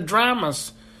hear in the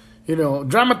dramas,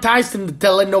 dramatized in the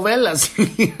telenovelas,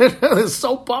 the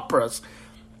soap operas.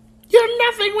 You're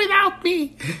nothing without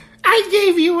me. I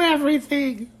gave you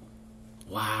everything.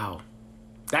 Wow.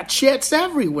 That shit's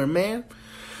everywhere, man.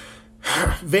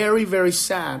 Very, very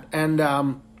sad. And,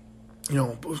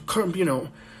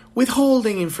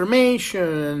 withholding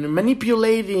information,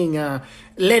 manipulating,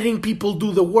 letting people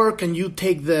do the work and you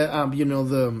take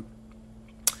the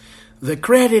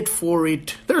credit for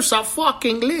it. There's a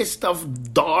fucking list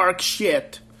of dark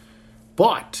shit.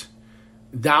 But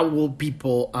that will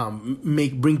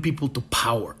bring people to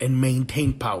power and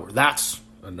maintain power. That's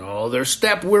another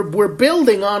step we're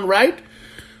building on, right?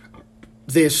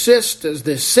 The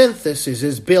synthesis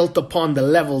is built upon the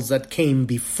levels that came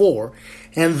before,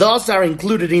 and thus are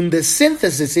included in the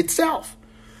synthesis itself.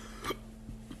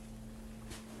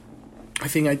 I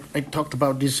think I talked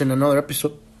about this in another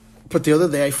episode, but the other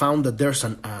day I found that there's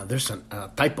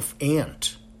a type of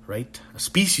ant, right? A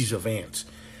species of ants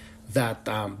that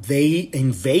they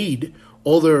invade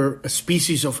other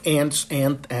species of ants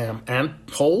and ant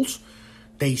holes.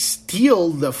 They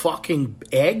steal the fucking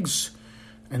eggs.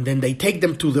 And then they take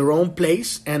them to their own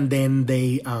place, and then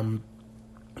the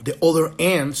other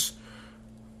ants,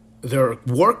 their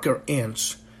worker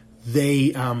ants,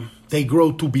 they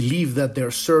grow to believe that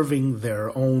they're serving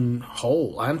their own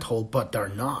ant hole, but they're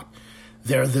not.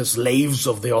 They're the slaves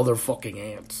of the other fucking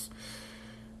ants.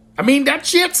 I mean, that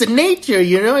shit's in nature,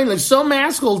 and like some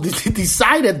asshole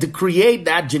decided to create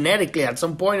that genetically at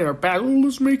some point in our past. Well,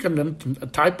 let's make a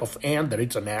type of ant that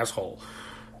it's an asshole,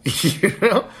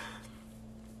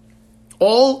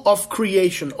 All of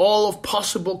creation, all of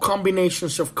possible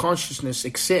combinations of consciousness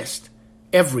exist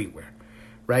everywhere,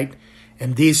 right?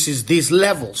 And this is these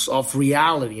levels of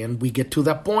reality, and we get to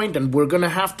that point, and we're going to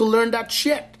have to learn that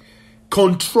shit.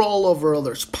 Control over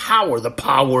others, power, the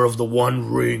power of the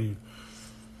One Ring.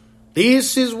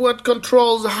 This is what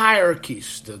controls the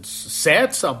hierarchies, that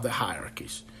sets up the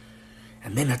hierarchies.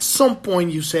 And then at some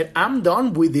point you said, I'm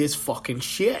done with this fucking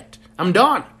shit. I'm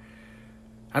done.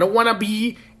 I don't want to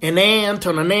be an ant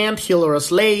on an anthill or a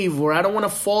slave, or I don't want to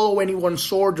follow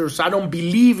anyone's orders. I don't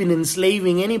believe in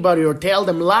enslaving anybody or tell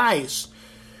them lies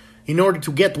in order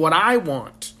to get what I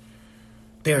want.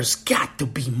 There's got to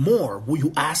be more. Will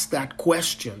you ask that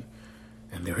question?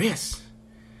 And there is.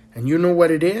 And you know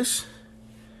what it is?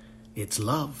 It's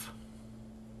love.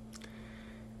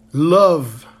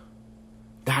 Love.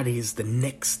 That is the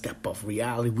next step of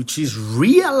reality, which is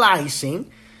realizing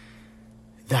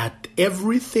that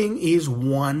everything is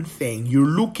one thing. You're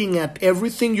looking at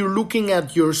everything, you're looking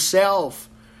at yourself.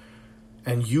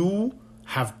 And you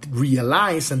have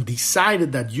realized and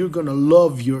decided that you're going to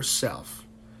love yourself.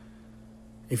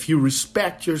 If you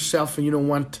respect yourself and you don't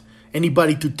want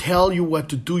anybody to tell you what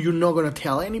to do, you're not going to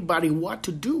tell anybody what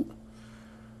to do.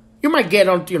 You might get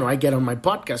on, I get on my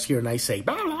podcast here and I say,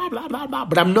 blah, blah, blah, blah, blah,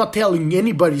 but I'm not telling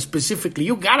anybody specifically,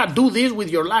 you got to do this with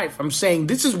your life. I'm saying,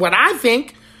 this is what I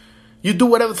think. You do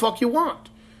whatever the fuck you want.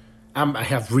 I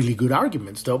have really good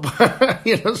arguments, though,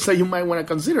 so you might want to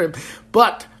consider it.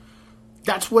 But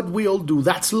that's what we all do.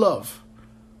 That's love,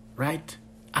 right?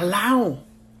 Allow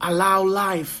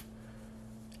life.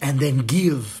 And then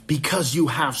give, because you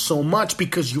have so much,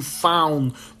 because you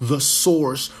found the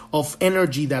source of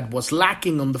energy that was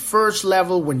lacking on the first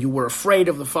level when you were afraid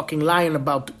of the fucking lion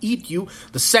about to eat you.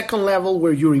 The second level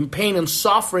where you're in pain and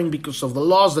suffering because of the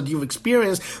loss that you've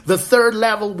experienced. The third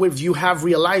level where you have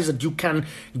realized that you can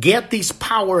get this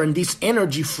power and this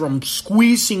energy from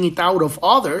squeezing it out of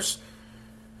others.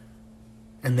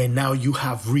 And then now you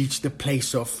have reached the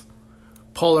place of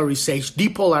polarization,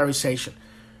 depolarization.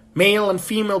 Male and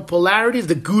female polarities,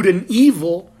 the good and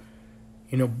evil,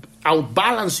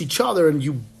 outbalance each other, and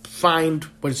you find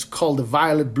what is called the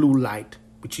violet blue light,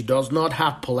 which it does not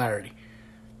have polarity.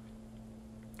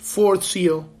 Fourth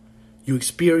seal, you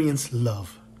experience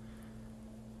love.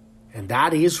 And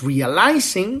that is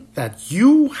realizing that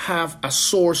you have a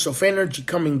source of energy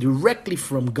coming directly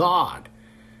from God.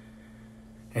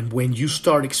 And when you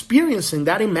start experiencing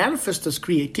that, it manifests as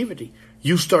creativity.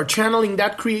 You start channeling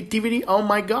that creativity, oh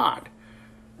my God.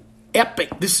 Epic.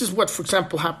 This is what, for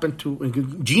example, happened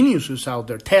to geniuses out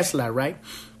there. Tesla, right?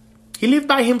 He lived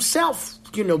by himself,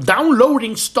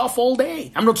 downloading stuff all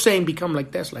day. I'm not saying become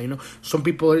like Tesla, Some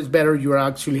people, it's better you're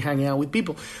actually hanging out with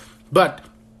people. But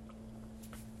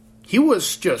he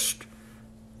was just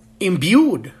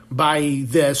imbued by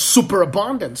the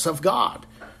superabundance of God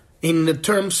in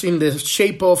the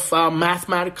shape of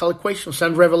mathematical equations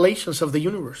and revelations of the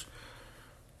universe.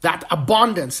 That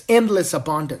abundance, endless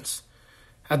abundance.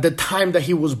 At the time that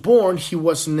he was born, he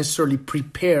wasn't necessarily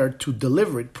prepared to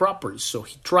deliver it properly. So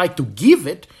he tried to give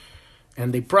it,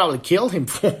 and they probably killed him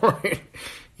for it,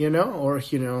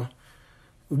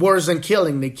 worse than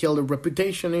killing. They killed a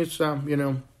reputation. It's,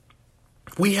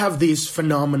 we have these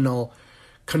phenomenal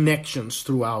connections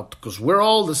throughout, because we're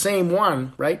all the same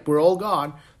one, right? We're all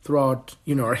God. Throughout,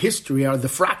 our history, are the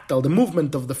fractal, the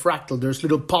movement of the fractal. There's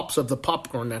little pops of the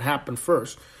popcorn that happen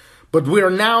first. But we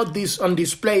are now on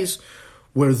this place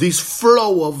where this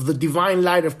flow of the divine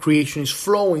light of creation is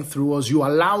flowing through us. You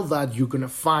allow that, you're going to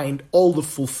find all the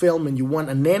fulfillment you want.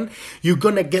 And then you're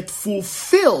going to get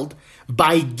fulfilled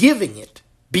by giving it.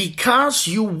 Because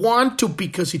you want to,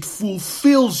 because it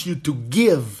fulfills you to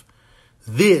give.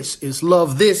 This is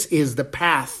love. This is the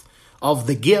path of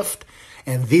the gift.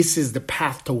 And this is the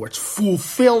path towards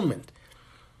fulfillment.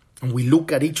 And we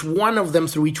look at each one of them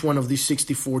through each one of these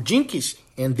 64 jinkies.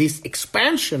 And this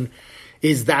expansion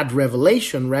is that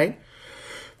revelation, right?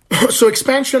 So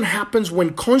expansion happens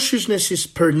when consciousness is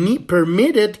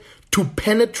permitted to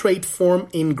penetrate form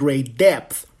in great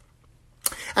depth.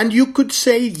 And you could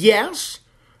say yes,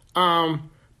 but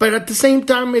at the same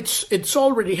time, it's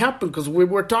already happened, because we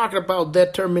were talking about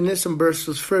determinism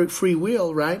versus free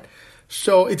will, right?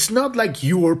 So it's not like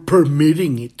you are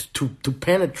permitting it to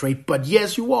penetrate, but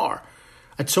yes, you are.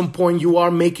 At some point, you are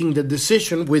making the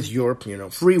decision with your,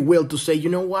 free will to say, you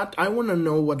know what? I want to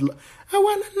know what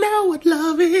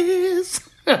love is.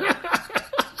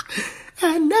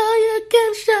 I know you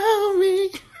can show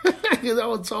me.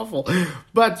 It's awful.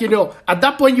 But, at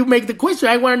that point, you make the question,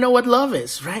 I want to know what love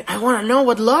is, right? I want to know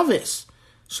what love is.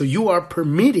 So you are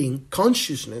permitting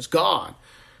consciousness, God,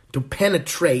 to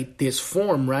penetrate this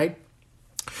form, right?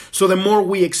 So the more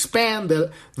we expand,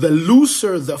 the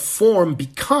looser the form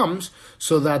becomes,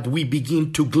 so that we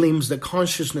begin to glimpse the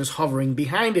consciousness hovering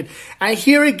behind it. And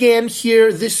here,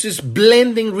 this is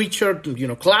blending Richard,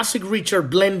 classic Richard,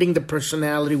 blending the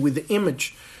personality with the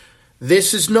image.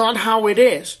 This is not how it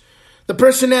is. The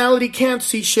personality can't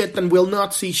see shit and will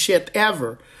not see shit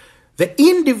ever. The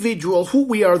individual, who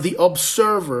we are, the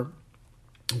observer,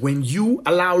 when you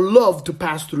allow love to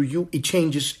pass through you, it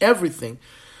changes everything.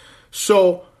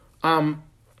 So,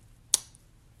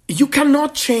 you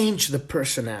cannot change the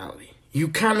personality. You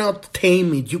cannot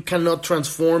tame it. You cannot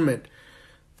transform it.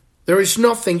 There is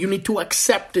nothing. You need to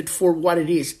accept it for what it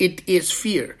is. It is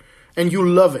fear. And you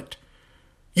love it.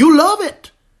 You love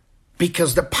it.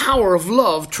 Because the power of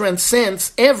love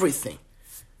transcends everything.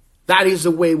 That is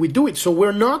the way we do it. So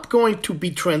we're not going to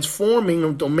be transforming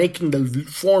or making the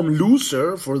form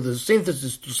looser for the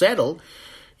synthesis to settle.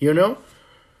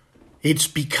 It's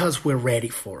because we're ready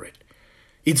for it.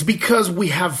 It's because we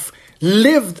have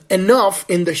lived enough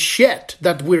in the shit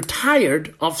that we're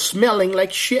tired of smelling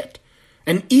like shit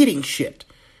and eating shit.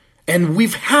 And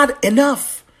we've had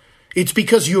enough. It's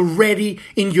because you're ready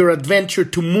in your adventure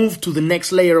to move to the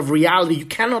next layer of reality. You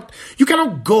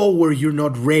cannot go where you're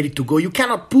not ready to go. You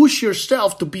cannot push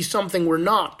yourself to be something we're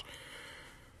not.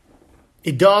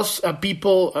 It does.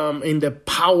 People in the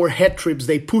power head trips,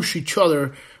 they push each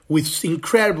other with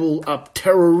incredible,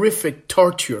 terrorific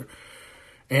torture.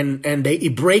 And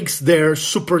it breaks their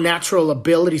supernatural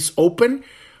abilities open,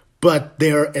 but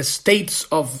their states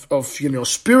of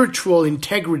spiritual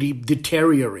integrity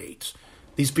deteriorates.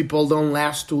 These people don't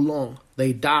last too long.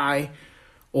 They die,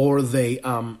 or they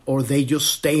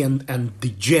just stay and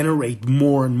degenerate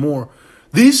more and more.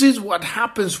 This is what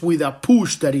happens with a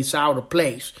push that is out of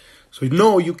place. So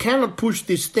no, you cannot push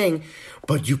this thing,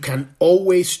 but you can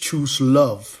always choose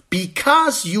love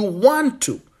because you want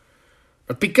to.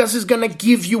 Not because it's going to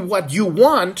give you what you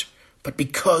want, but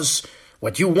because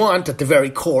what you want at the very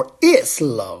core is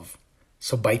love.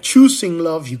 So by choosing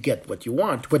love, you get what you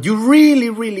want, what you really,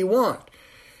 really want.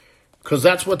 Because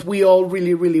that's what we all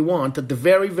really, really want at the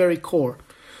very, very core.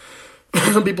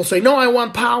 Some people say, no, I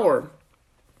want power.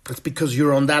 That's because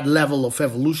you're on that level of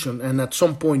evolution. And at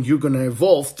some point, you're going to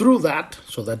evolve through that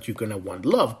so that you're going to want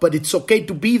love. But it's okay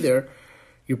to be there.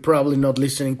 You're probably not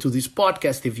listening to this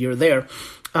podcast if you're there.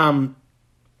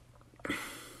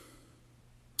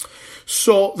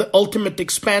 So the ultimate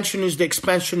expansion is the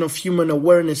expansion of human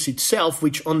awareness itself,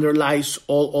 which underlies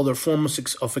all other forms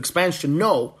of expansion.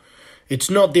 No. It's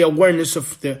not the awareness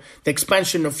of the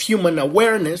expansion of human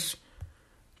awareness,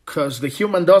 because the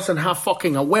human doesn't have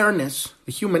fucking awareness.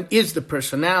 The human is the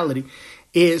personality,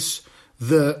 is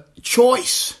the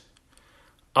choice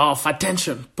of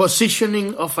attention,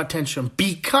 positioning of attention,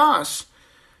 because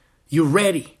you're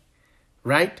ready,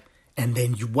 right? And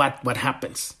then what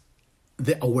happens?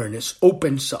 The awareness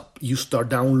opens up. You start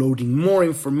downloading more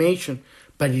information,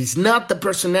 but it's not the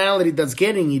personality that's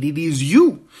getting it. It is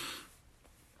you.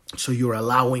 So you're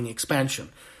allowing expansion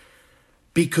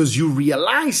because you're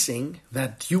realizing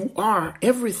that you are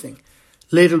everything.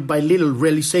 Little by little,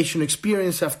 realization,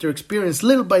 experience after experience,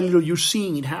 little by little, you're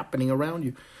seeing it happening around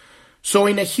you. So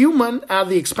in a human,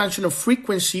 the expansion of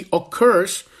frequency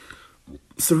occurs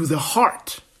through the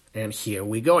heart. And here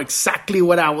we go, exactly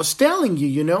what I was telling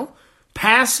you,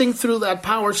 Passing through that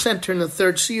power center in the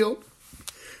third seal,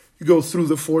 you go through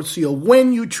the fourth seal.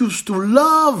 When you choose to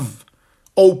love,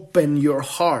 open your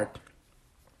heart.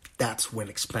 That's when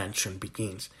expansion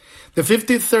begins. The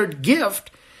 53rd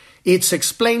gift, it's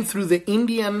explained through the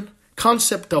Indian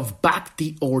concept of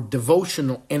bhakti or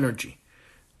devotional energy,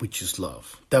 which is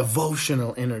love.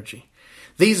 Devotional energy.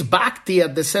 This bhakti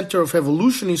at the center of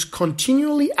evolution is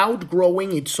continually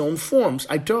outgrowing its own forms.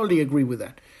 I totally agree with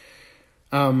that.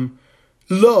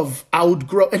 Love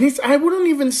and I wouldn't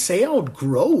even say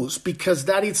outgrows, because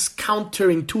that is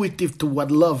counterintuitive to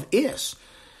what love is.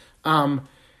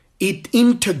 It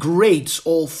integrates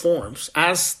all forms.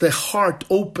 As the heart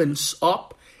opens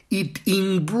up, it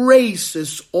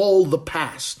embraces all the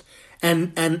past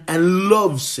and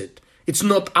loves it. It's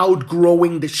not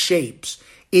outgrowing the shapes.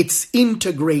 It's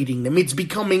integrating them. It's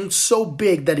becoming so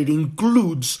big that it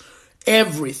includes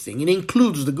everything. It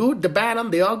includes the good, the bad,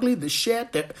 and the ugly, the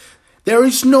shit. There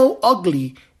is no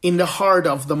ugly in the heart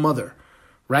of the mother,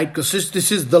 right? Because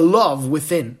this is the love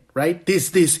within, right?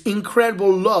 This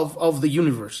incredible love of the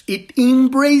universe. It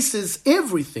embraces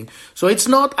everything. So it's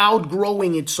not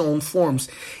outgrowing its own forms.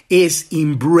 It's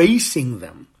embracing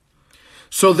them.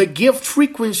 So the gift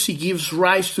frequency gives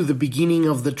rise to the beginning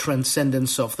of the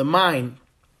transcendence of the mind.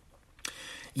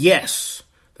 Yes,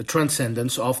 the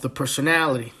transcendence of the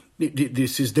personality.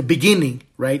 This is the beginning,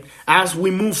 right? As we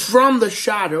move from the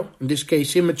shadow, in this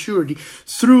case immaturity,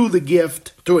 through the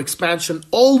gift, through expansion,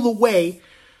 all the way,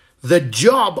 the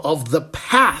job of the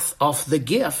path of the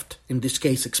gift, in this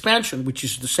case expansion, which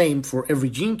is the same for every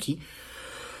gene key,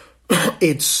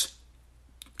 it's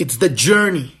the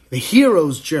journey, the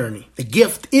hero's journey. The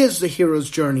gift is the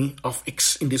hero's journey of,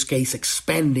 in this case,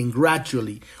 expanding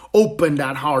gradually. Open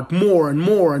that heart more and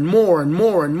more and more and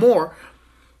more and more,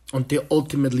 until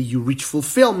ultimately you reach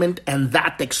fulfillment, and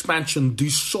that expansion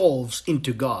dissolves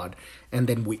into God. And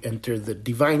then we enter the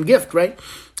divine gift, right?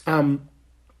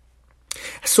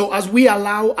 So as we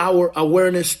allow our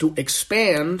awareness to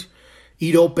expand,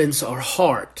 it opens our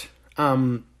heart.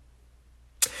 I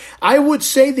would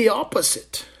say the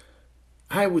opposite.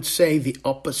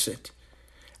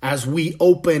 As we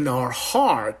open our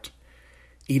heart,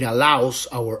 it allows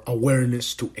our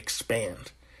awareness to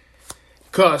expand.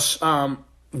 Because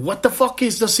what the fuck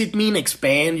does it mean,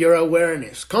 expand your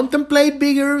awareness? Contemplate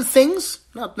bigger things?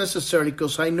 Not necessarily,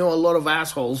 because I know a lot of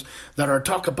assholes that are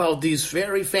talk about these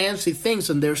very fancy things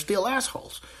and they're still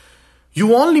assholes.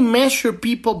 You only measure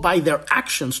people by their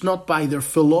actions, not by their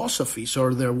philosophies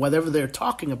or their whatever they're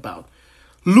talking about.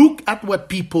 Look at what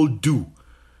people do,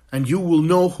 and you will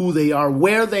know who they are,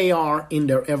 where they are in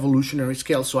their evolutionary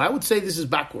scale. So I would say this is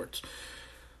backwards.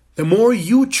 The more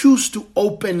you choose to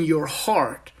open your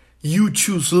heart, you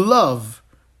choose love,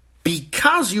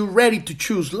 because you're ready to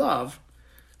choose love.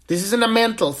 This isn't a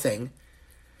mental thing.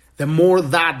 The more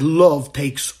that love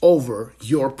takes over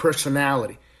your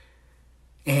personality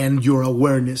and your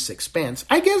awareness expands.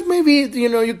 I guess maybe,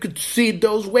 you could see it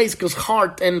those ways, because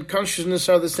heart and consciousness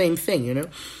are the same thing,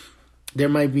 They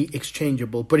might be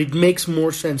exchangeable, but it makes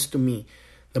more sense to me.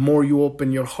 The more you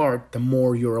open your heart, the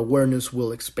more your awareness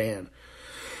will expand.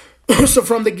 So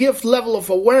from the gift level of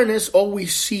awareness, all we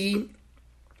see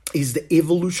is the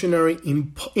evolutionary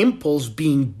impulse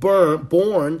being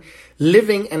born,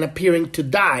 living, and appearing to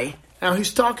die. Now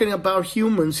he's talking about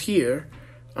humans here,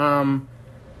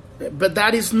 but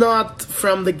that is not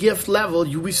from the gift level.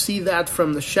 We see that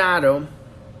from the shadow.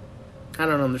 I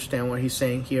don't understand what he's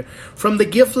saying here. From the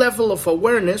gift level of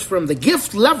awareness, from the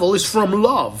gift level is from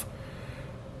love.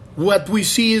 What we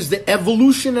see is the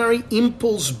evolutionary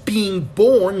impulse being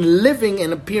born, living,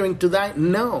 and appearing to die.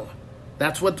 No,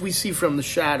 that's what we see from the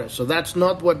shadow. So that's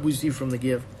not what we see from the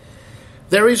gift.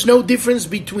 There is no difference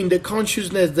between the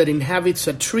consciousness that inhabits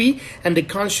a tree and the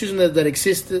consciousness that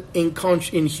existed in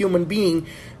human being,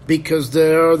 because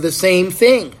they are the same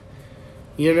thing.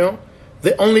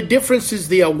 The only difference is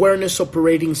the awareness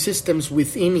operating systems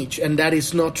within each, and that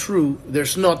is not true.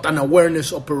 There's not an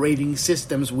awareness operating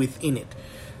systems within it.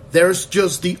 There's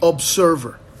just the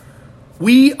observer.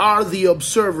 We are the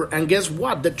observer, and guess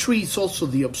what? The tree is also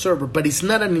the observer, but it's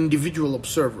not an individual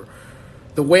observer.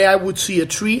 The way I would see a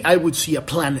tree, I would see a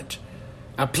planet.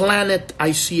 A planet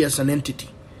I see as an entity.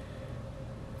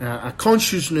 A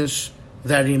consciousness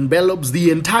that envelops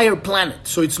the entire planet.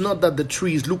 So it's not that the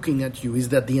tree is looking at you, it's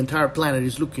that the entire planet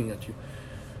is looking at you.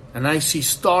 And I see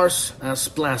stars as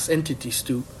entities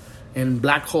too, and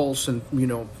black holes and,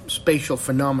 spatial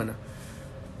phenomena.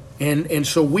 And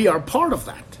so we are part of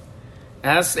that.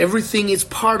 As everything is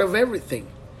part of everything.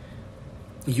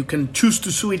 You can choose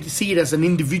to see it as an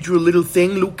individual little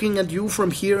thing looking at you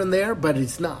from here and there, but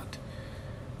it's not.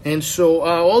 And so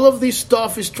all of this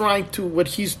stuff is what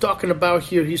he's talking about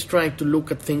here, he's trying to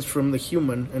look at things from the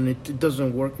human, and it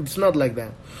doesn't work. It's not like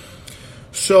that.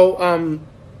 So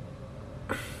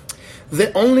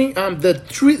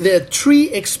the tree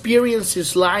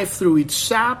experiences life through its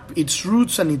sap, its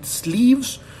roots, and its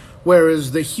leaves,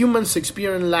 whereas the humans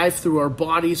experience life through our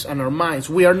bodies and our minds.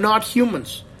 We are not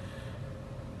humans.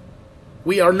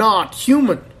 We are not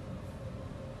human.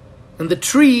 And the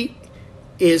tree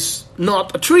is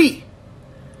not a tree.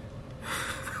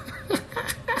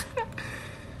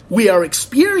 We are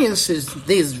experiencing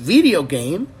this video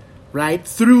game, right,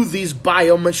 through these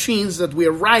bio machines that we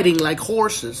are riding like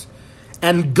horses.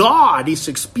 And God is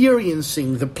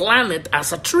experiencing the planet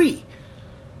as a tree,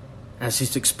 as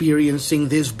he's experiencing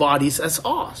these bodies as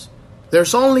us.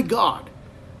 There's only God.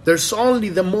 There's only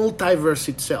the multiverse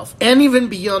itself. And even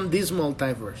beyond this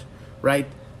multiverse, right?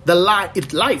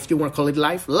 Life, you want to call it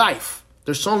life? Life.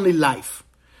 There's only life.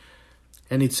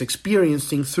 And it's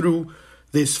experiencing through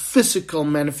this physical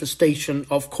manifestation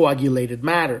of coagulated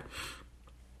matter.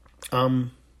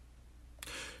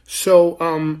 So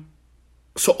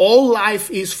all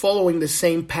life is following the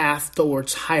same path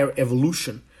towards higher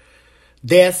evolution.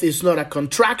 Death is not a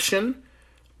contraction,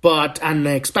 but an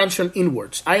expansion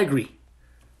inwards. I agree.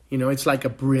 It's like a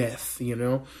breath,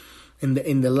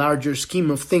 In the larger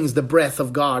scheme of things, the breath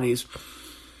of God is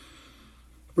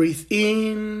breathe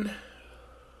in,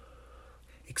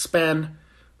 expand.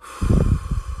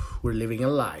 We're living a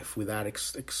life without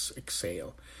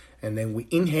exhale. And then we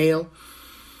inhale,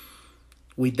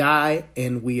 we die,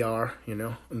 and we are,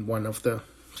 in one of the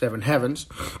seven heavens.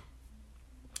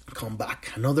 Come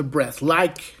back. Another breath,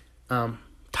 like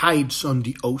tides on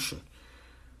the ocean.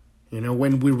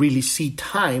 When we really see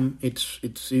time, it's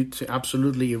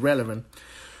absolutely irrelevant.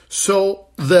 So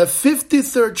the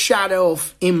 53rd shadow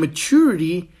of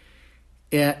immaturity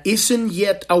isn't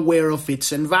yet aware of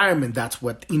its environment. That's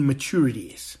what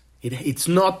immaturity is. It's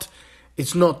not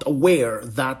aware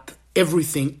that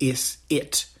everything is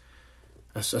it.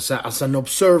 As an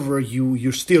observer,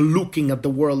 you're still looking at the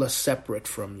world as separate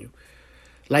from you.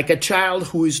 Like a child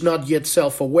who is not yet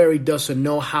self-aware, he doesn't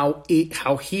know how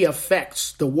he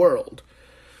affects the world.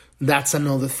 That's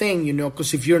another thing,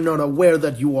 because if you're not aware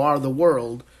that you are the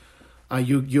world,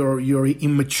 your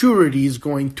immaturity is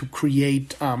going to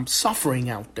create suffering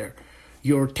out there.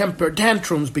 Your temper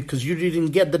tantrums because you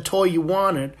didn't get the toy you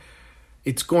wanted,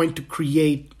 it's going to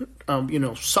create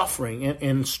suffering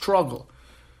and struggle.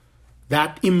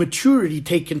 That immaturity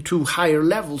taken to higher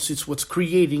levels is what's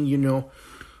creating,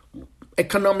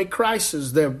 economic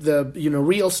crisis, the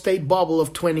real estate bubble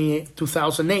of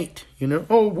 2008.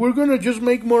 Oh, we're gonna just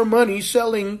make more money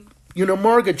selling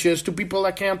mortgages to people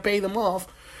that can't pay them off,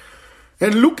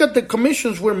 and look at the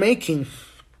commissions we're making.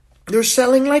 They're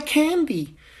selling like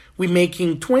candy. We're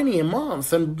making 20 a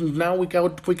month, and now we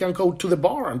can go to the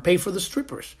bar and pay for the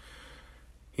strippers.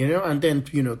 And then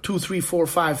 2, 3, 4,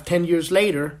 5, 10 years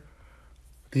later,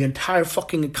 the entire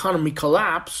fucking economy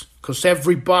collapsed because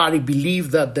everybody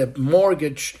believed that the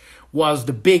mortgage was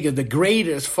the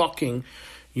greatest fucking,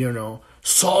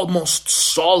 most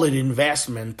solid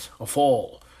investment of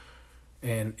all.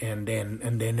 And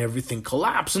then everything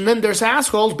collapsed. And then there's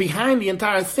assholes behind the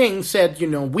entire thing said,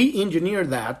 we engineered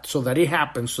that so that it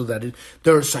happens, so that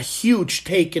there's a huge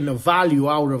taking of value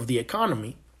out of the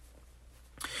economy.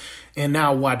 And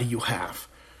now what do you have?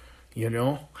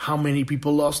 How many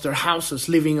people lost their houses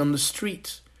living on the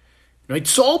streets?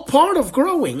 It's all part of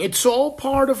growing. It's all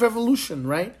part of evolution,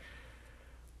 right?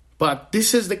 But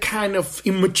this is the kind of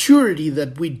immaturity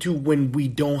that we do when we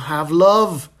don't have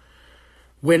love.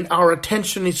 When our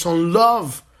attention is on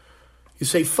love. You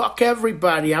say, fuck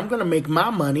everybody, I'm going to make my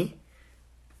money.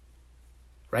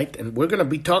 Right? And we're going to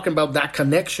be talking about that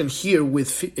connection here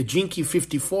with Jinky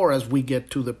 54 as we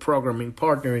get to the programming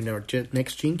partner in our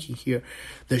next Jinky here,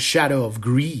 the shadow of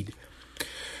greed.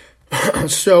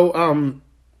 So,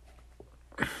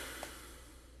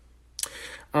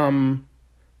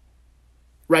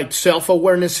 right,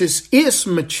 self-awareness is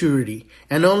maturity.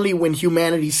 And only when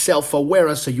humanity is self-aware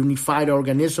as a unified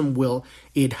organism will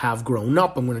it have grown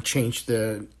up. I'm going to change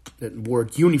the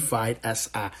word unified as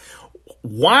a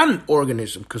one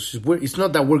organism, because it's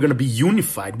not that we're going to be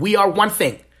unified. We are one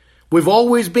thing. We've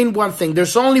always been one thing.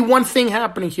 There's only one thing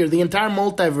happening here. The entire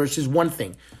multiverse is one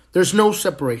thing. There's no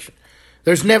separation.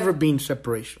 There's never been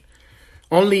separation.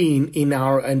 Only in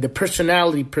the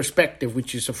personality perspective,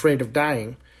 which is afraid of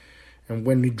dying. And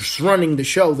when it's running the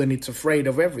show, then it's afraid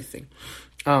of everything.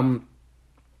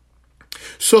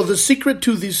 So the secret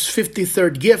to this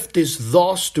 53rd gift is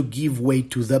thus to give way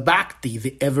to the Bhakti,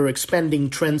 the ever-expanding,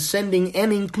 transcending,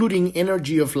 and including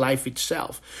energy of life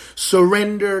itself.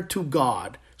 Surrender to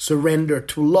God. Surrender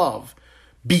to love.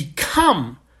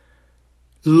 Become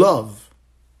love.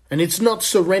 And it's not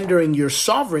surrendering your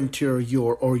sovereignty or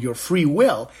your free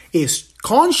will. It's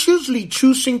consciously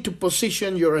choosing to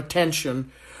position your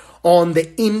attention on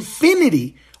the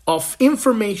infinity of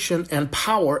information and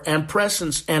power and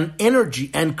presence and energy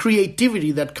and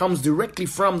creativity that comes directly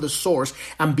from the source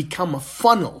and become a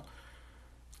funnel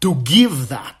to give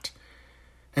that.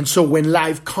 And so when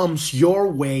life comes your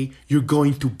way, you're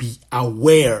going to be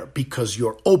aware because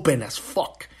you're open as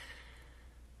fuck.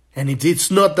 And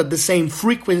it's not at the same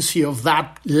frequency of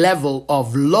that level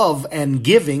of love and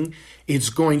giving. It's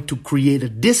going to create a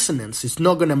dissonance. It's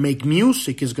not going to make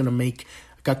music. It's going to make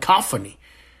cacophony.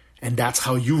 And that's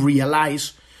how you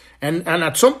realize. And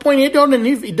at some point, it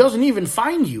doesn't even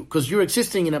find you because you're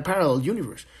existing in a parallel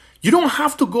universe. You don't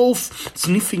have to go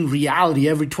sniffing reality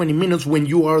every 20 minutes when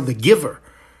you are the giver.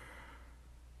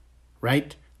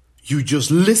 Right? You just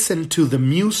listen to the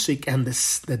music and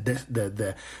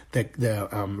the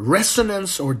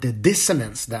resonance or the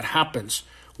dissonance that happens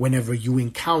whenever you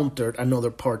encounter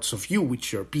another parts of you,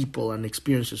 which are people and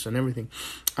experiences and everything.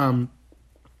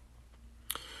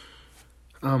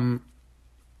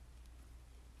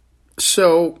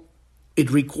 So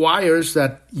it requires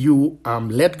that you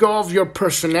let go of your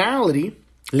personality,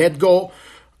 let go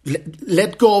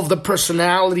of the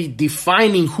personality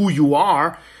defining who you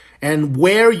are and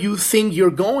where you think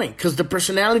you're going. Because the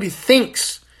personality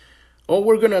thinks, oh,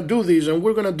 we're going to do this and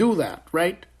we're going to do that,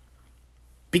 right?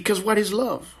 Because what is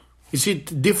love? Is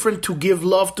it different to give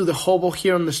love to the hobo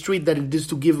here on the street than it is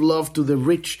to give love to the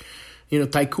rich,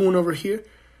 tycoon over here?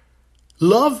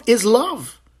 Love is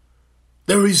love.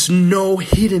 There is no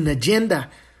hidden agenda.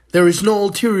 There is no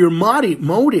ulterior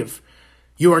motive.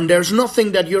 There's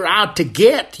nothing that you're out to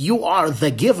get. You are the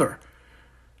giver.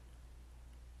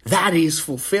 That is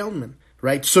fulfillment,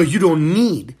 right? So you don't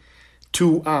need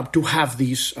to have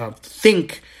these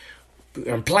think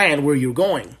and plan where you're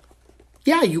going.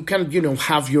 Yeah, you can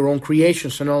have your own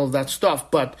creations and all of that stuff,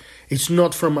 but it's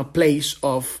not from a place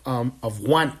of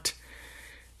want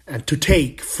and to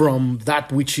take from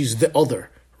that which is the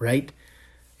other, right?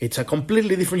 It's a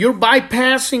completely different. You're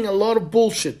bypassing a lot of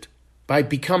bullshit by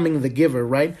becoming the giver,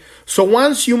 right? So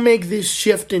once you make this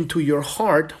shift into your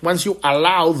heart, once you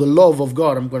allow the love of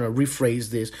God, I'm going to rephrase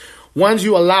this. Once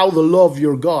you allow the love of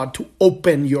your God to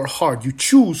open your heart,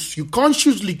 you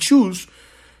consciously choose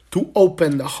to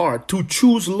open the heart, to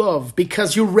choose love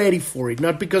because you're ready for it,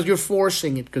 not because you're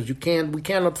forcing it, because we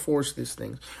cannot force these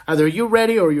things. Either you're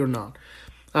ready or you're not.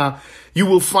 You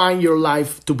will find your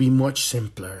life to be much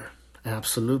simpler.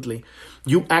 Absolutely.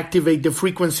 You activate the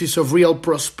frequencies of real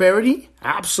prosperity,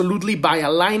 absolutely, by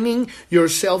aligning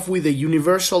yourself with a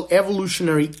universal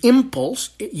evolutionary impulse,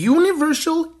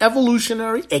 universal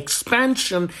evolutionary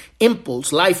expansion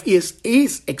impulse. Life is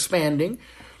expanding.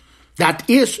 That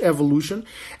is evolution.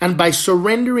 And by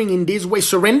surrendering in this way,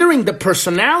 surrendering the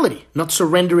personality, not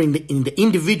surrendering the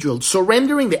individual,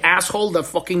 surrendering the asshole that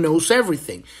fucking knows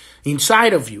everything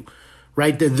inside of you,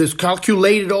 right? There's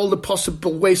calculated all the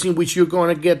possible ways in which you're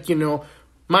going to get,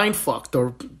 mind fucked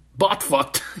or butt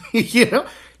fucked.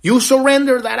 You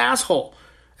surrender that asshole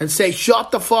and say,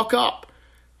 shut the fuck up.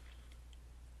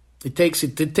 It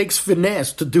takes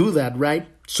finesse to do that, right?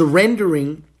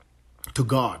 Surrendering to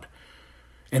God.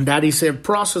 And that is a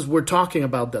process we're talking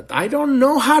about. That I don't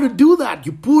know how to do that.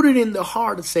 You put it in the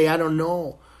heart and say, I don't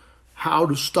know how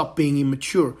to stop being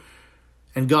immature.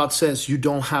 And God says you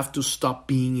don't have to stop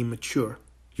being immature.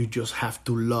 You just have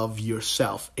to love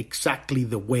yourself exactly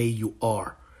the way you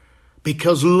are.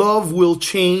 Because love will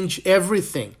change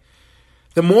everything.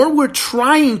 The more we're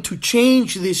trying to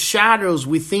change these shadows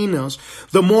within us,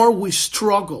 the more we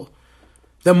struggle.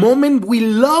 The moment we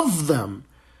love them,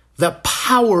 the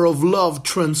power of love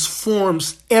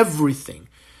transforms everything.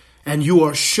 And you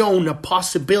are shown a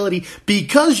possibility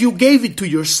because you gave it to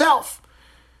yourself.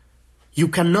 You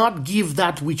cannot give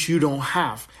that which you don't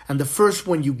have. And the first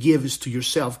one you give is to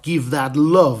yourself. Give that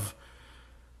love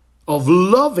of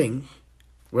loving.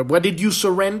 What did you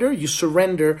surrender? You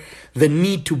surrender the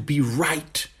need to be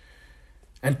right.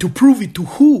 And to prove it to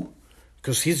who?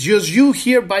 Because it's just you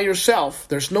here by yourself.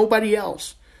 There's nobody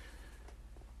else.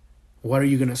 What, are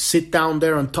you going to sit down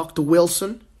there and talk to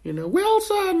Wilson?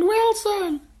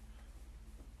 Wilson.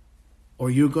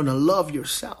 Or you're going to love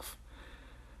yourself.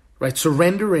 Right?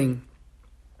 Surrendering.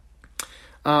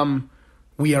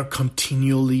 We are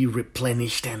continually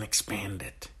replenished and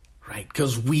expanded. Right?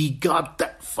 Because we got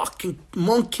that fucking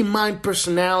monkey mind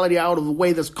personality out of the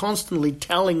way that's constantly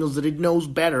telling us that it knows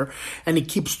better. And it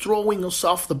keeps throwing us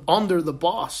under the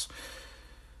bus.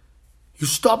 You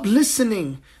stop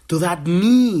listening to that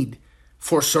need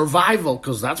for survival,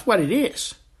 because that's what it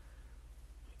is.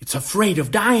 It's afraid of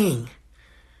dying.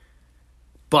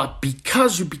 But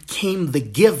because you became the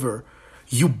giver,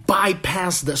 you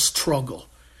bypass the struggle.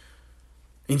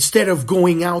 Instead of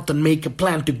going out and make a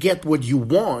plan to get what you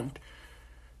want,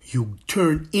 you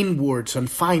turn inwards and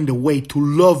find a way to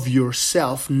love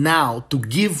yourself now, to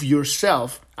give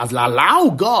yourself, allow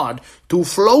God to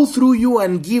flow through you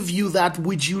and give you that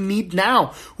which you need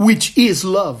now, which is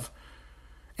love.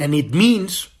 And it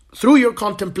means, through your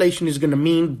contemplation, is going to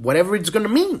mean whatever it's going to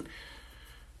mean.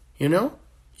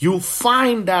 You'll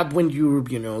find that when you're,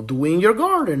 doing your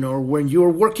garden, or when you're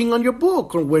working on your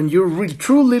book, or when you're really,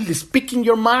 truly speaking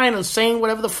your mind and saying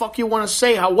whatever the fuck you want to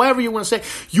say, however you want to say,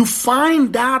 you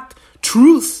find that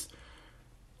truth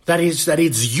that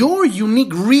it's your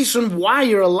unique reason why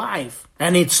you're alive.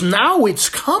 And it's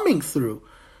coming through.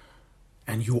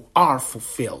 And you are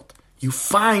fulfilled. You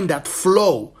find that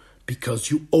flow because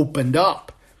you opened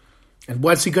up. And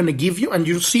what's it going to give you? And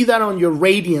you'll see that on your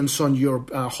radiance, on your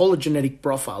hologenetic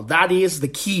profile. That is the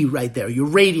key right there, your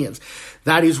radiance.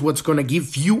 That is what's going to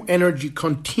give you energy,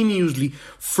 continuously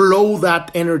flow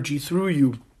that energy through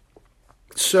you.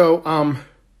 So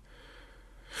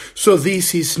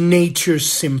this is nature's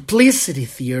simplicity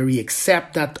theory,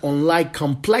 except that unlike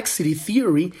complexity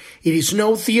theory, it is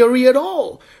no theory at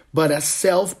all, but a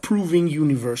self-proving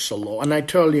universal law. And I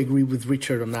totally agree with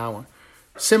Richard on that one.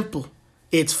 Simple.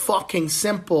 It's fucking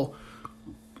simple.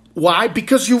 Why?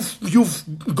 Because you've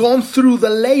gone through the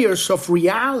layers of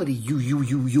reality.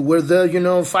 You were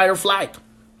the, fight or flight.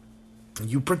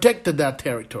 You protected that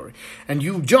territory. And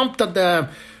you jumped at the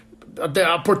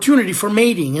opportunity for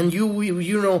mating. And you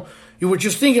were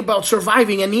just thinking about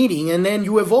surviving and eating. And then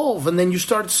you evolve. And then you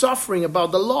start suffering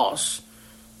about the loss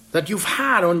that you've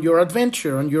had on your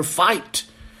adventure, on your fight.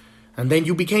 And then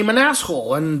you became an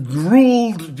asshole and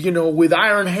ruled, with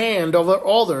iron hand over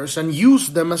others and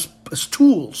used them as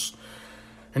tools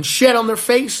and shed on their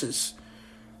faces.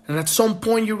 And at some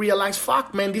point you realize,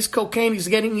 fuck, man, this cocaine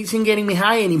isn't getting me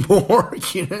high anymore.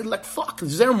 Like, fuck,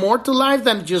 is there more to life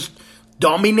than just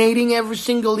dominating every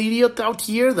single idiot out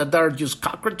here that are just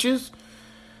cockroaches?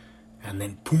 And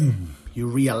then, boom, you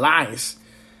realize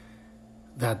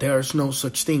that there's no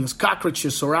such thing as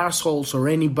cockroaches or assholes or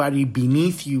anybody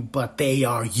beneath you, but they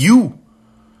are you.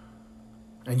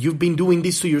 And you've been doing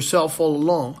this to yourself all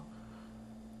along.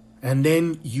 And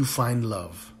then you find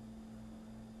love.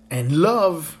 And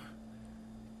love,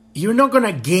 you're not going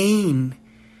to gain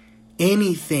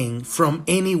anything from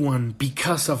anyone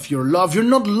because of your love. You're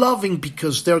not loving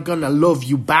because they're going to love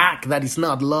you back. That is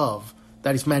not love.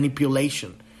 That is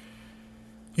manipulation.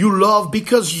 You love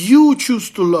because you choose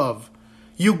to love.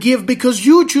 You give because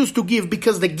you choose to give,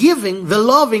 because the giving, the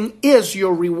loving is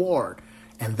your reward.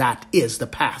 And that is the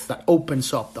path that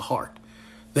opens up the heart.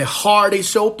 The heart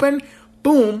is open,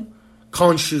 boom,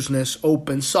 consciousness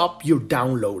opens up, you're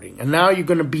downloading. And now you're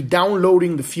going to be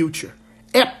downloading the future.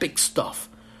 Epic stuff.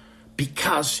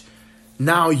 Because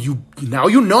now you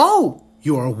know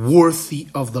you are worthy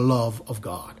of the love of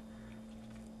God.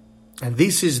 And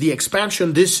this is the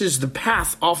expansion. This is the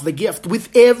path of the gift with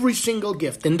every single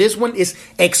gift. And this one is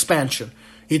expansion.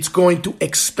 It's going to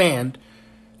expand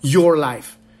your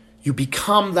life. You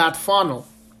become that funnel.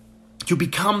 You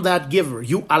become that giver.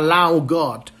 You allow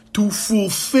God to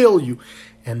fulfill you.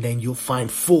 And then you'll find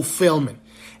fulfillment.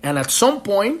 And at some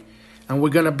point, and we're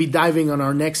going to be diving on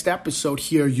our next episode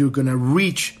here, you're going to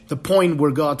reach the point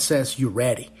where God says, you're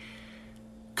ready.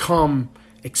 Come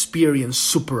experience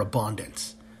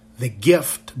superabundance. The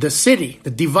gift, the city,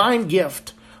 the divine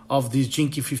gift of this Gene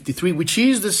Key 53, which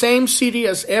is the same city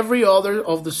as every other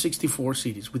of the 64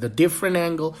 cities with a different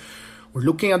angle. We're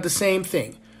looking at the same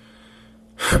thing.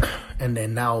 And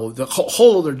then now the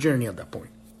whole other journey at that point.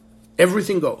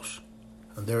 Everything goes.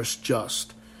 And there's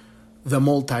just the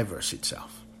multiverse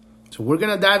itself. So we're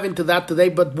going to dive into that today.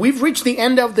 But we've reached the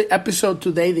end of the episode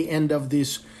today, the end of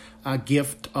this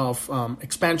gift of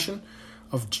expansion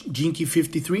of Gene Key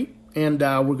 53. And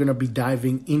we're going to be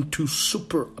diving into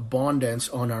superabundance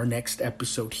on our next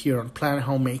episode here on Planet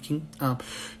Homemaking.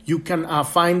 You can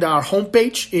find our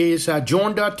homepage is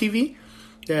journ.tv,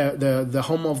 the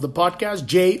home of the podcast,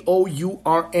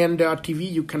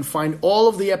 JOURN.tv. You can find all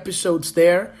of the episodes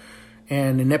there.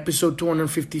 And in episode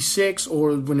 256,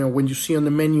 or when you see on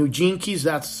the menu Gene Keys,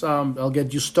 that's I'll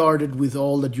get you started with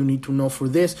all that you need to know for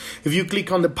this. If you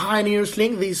click on the Pioneers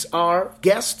link, these are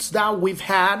guests that we've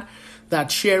had that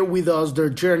share with us their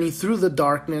journey through the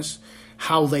darkness,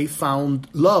 how they found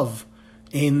love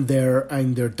in their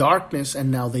darkness,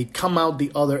 and now they come out the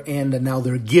other end, and now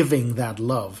they're giving that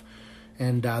love.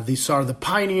 And these are the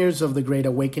pioneers of the Great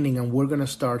Awakening, and we're going to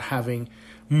start having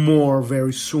more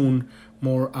very soon,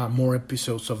 more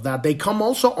episodes of that. They come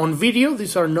also on video.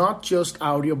 These are not just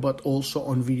audio, but also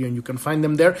on video, and you can find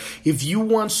them there. If you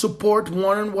want support,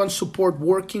 one-on-one support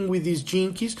working with these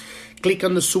Gene Keys, click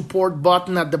on the support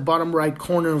button at the bottom right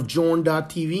corner of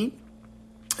journ.tv.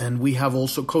 And we have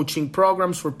also coaching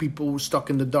programs for people who are stuck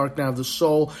in the dark night of the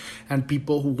soul, and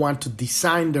people who want to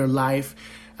design their life,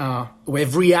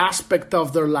 every aspect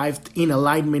of their life in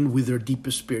alignment with their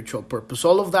deepest spiritual purpose.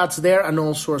 All of that's there, and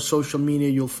also our social media,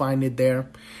 you'll find it there.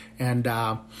 And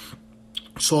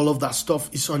so all of that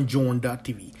stuff is on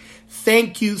journ.tv.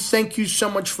 Thank you so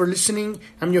much for listening.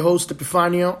 I'm your host,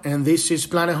 Epifanio, and this is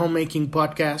Planet Homemaking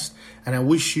Podcast, and I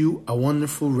wish you a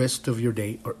wonderful rest of your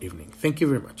day or evening. Thank you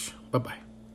very much. Bye-bye.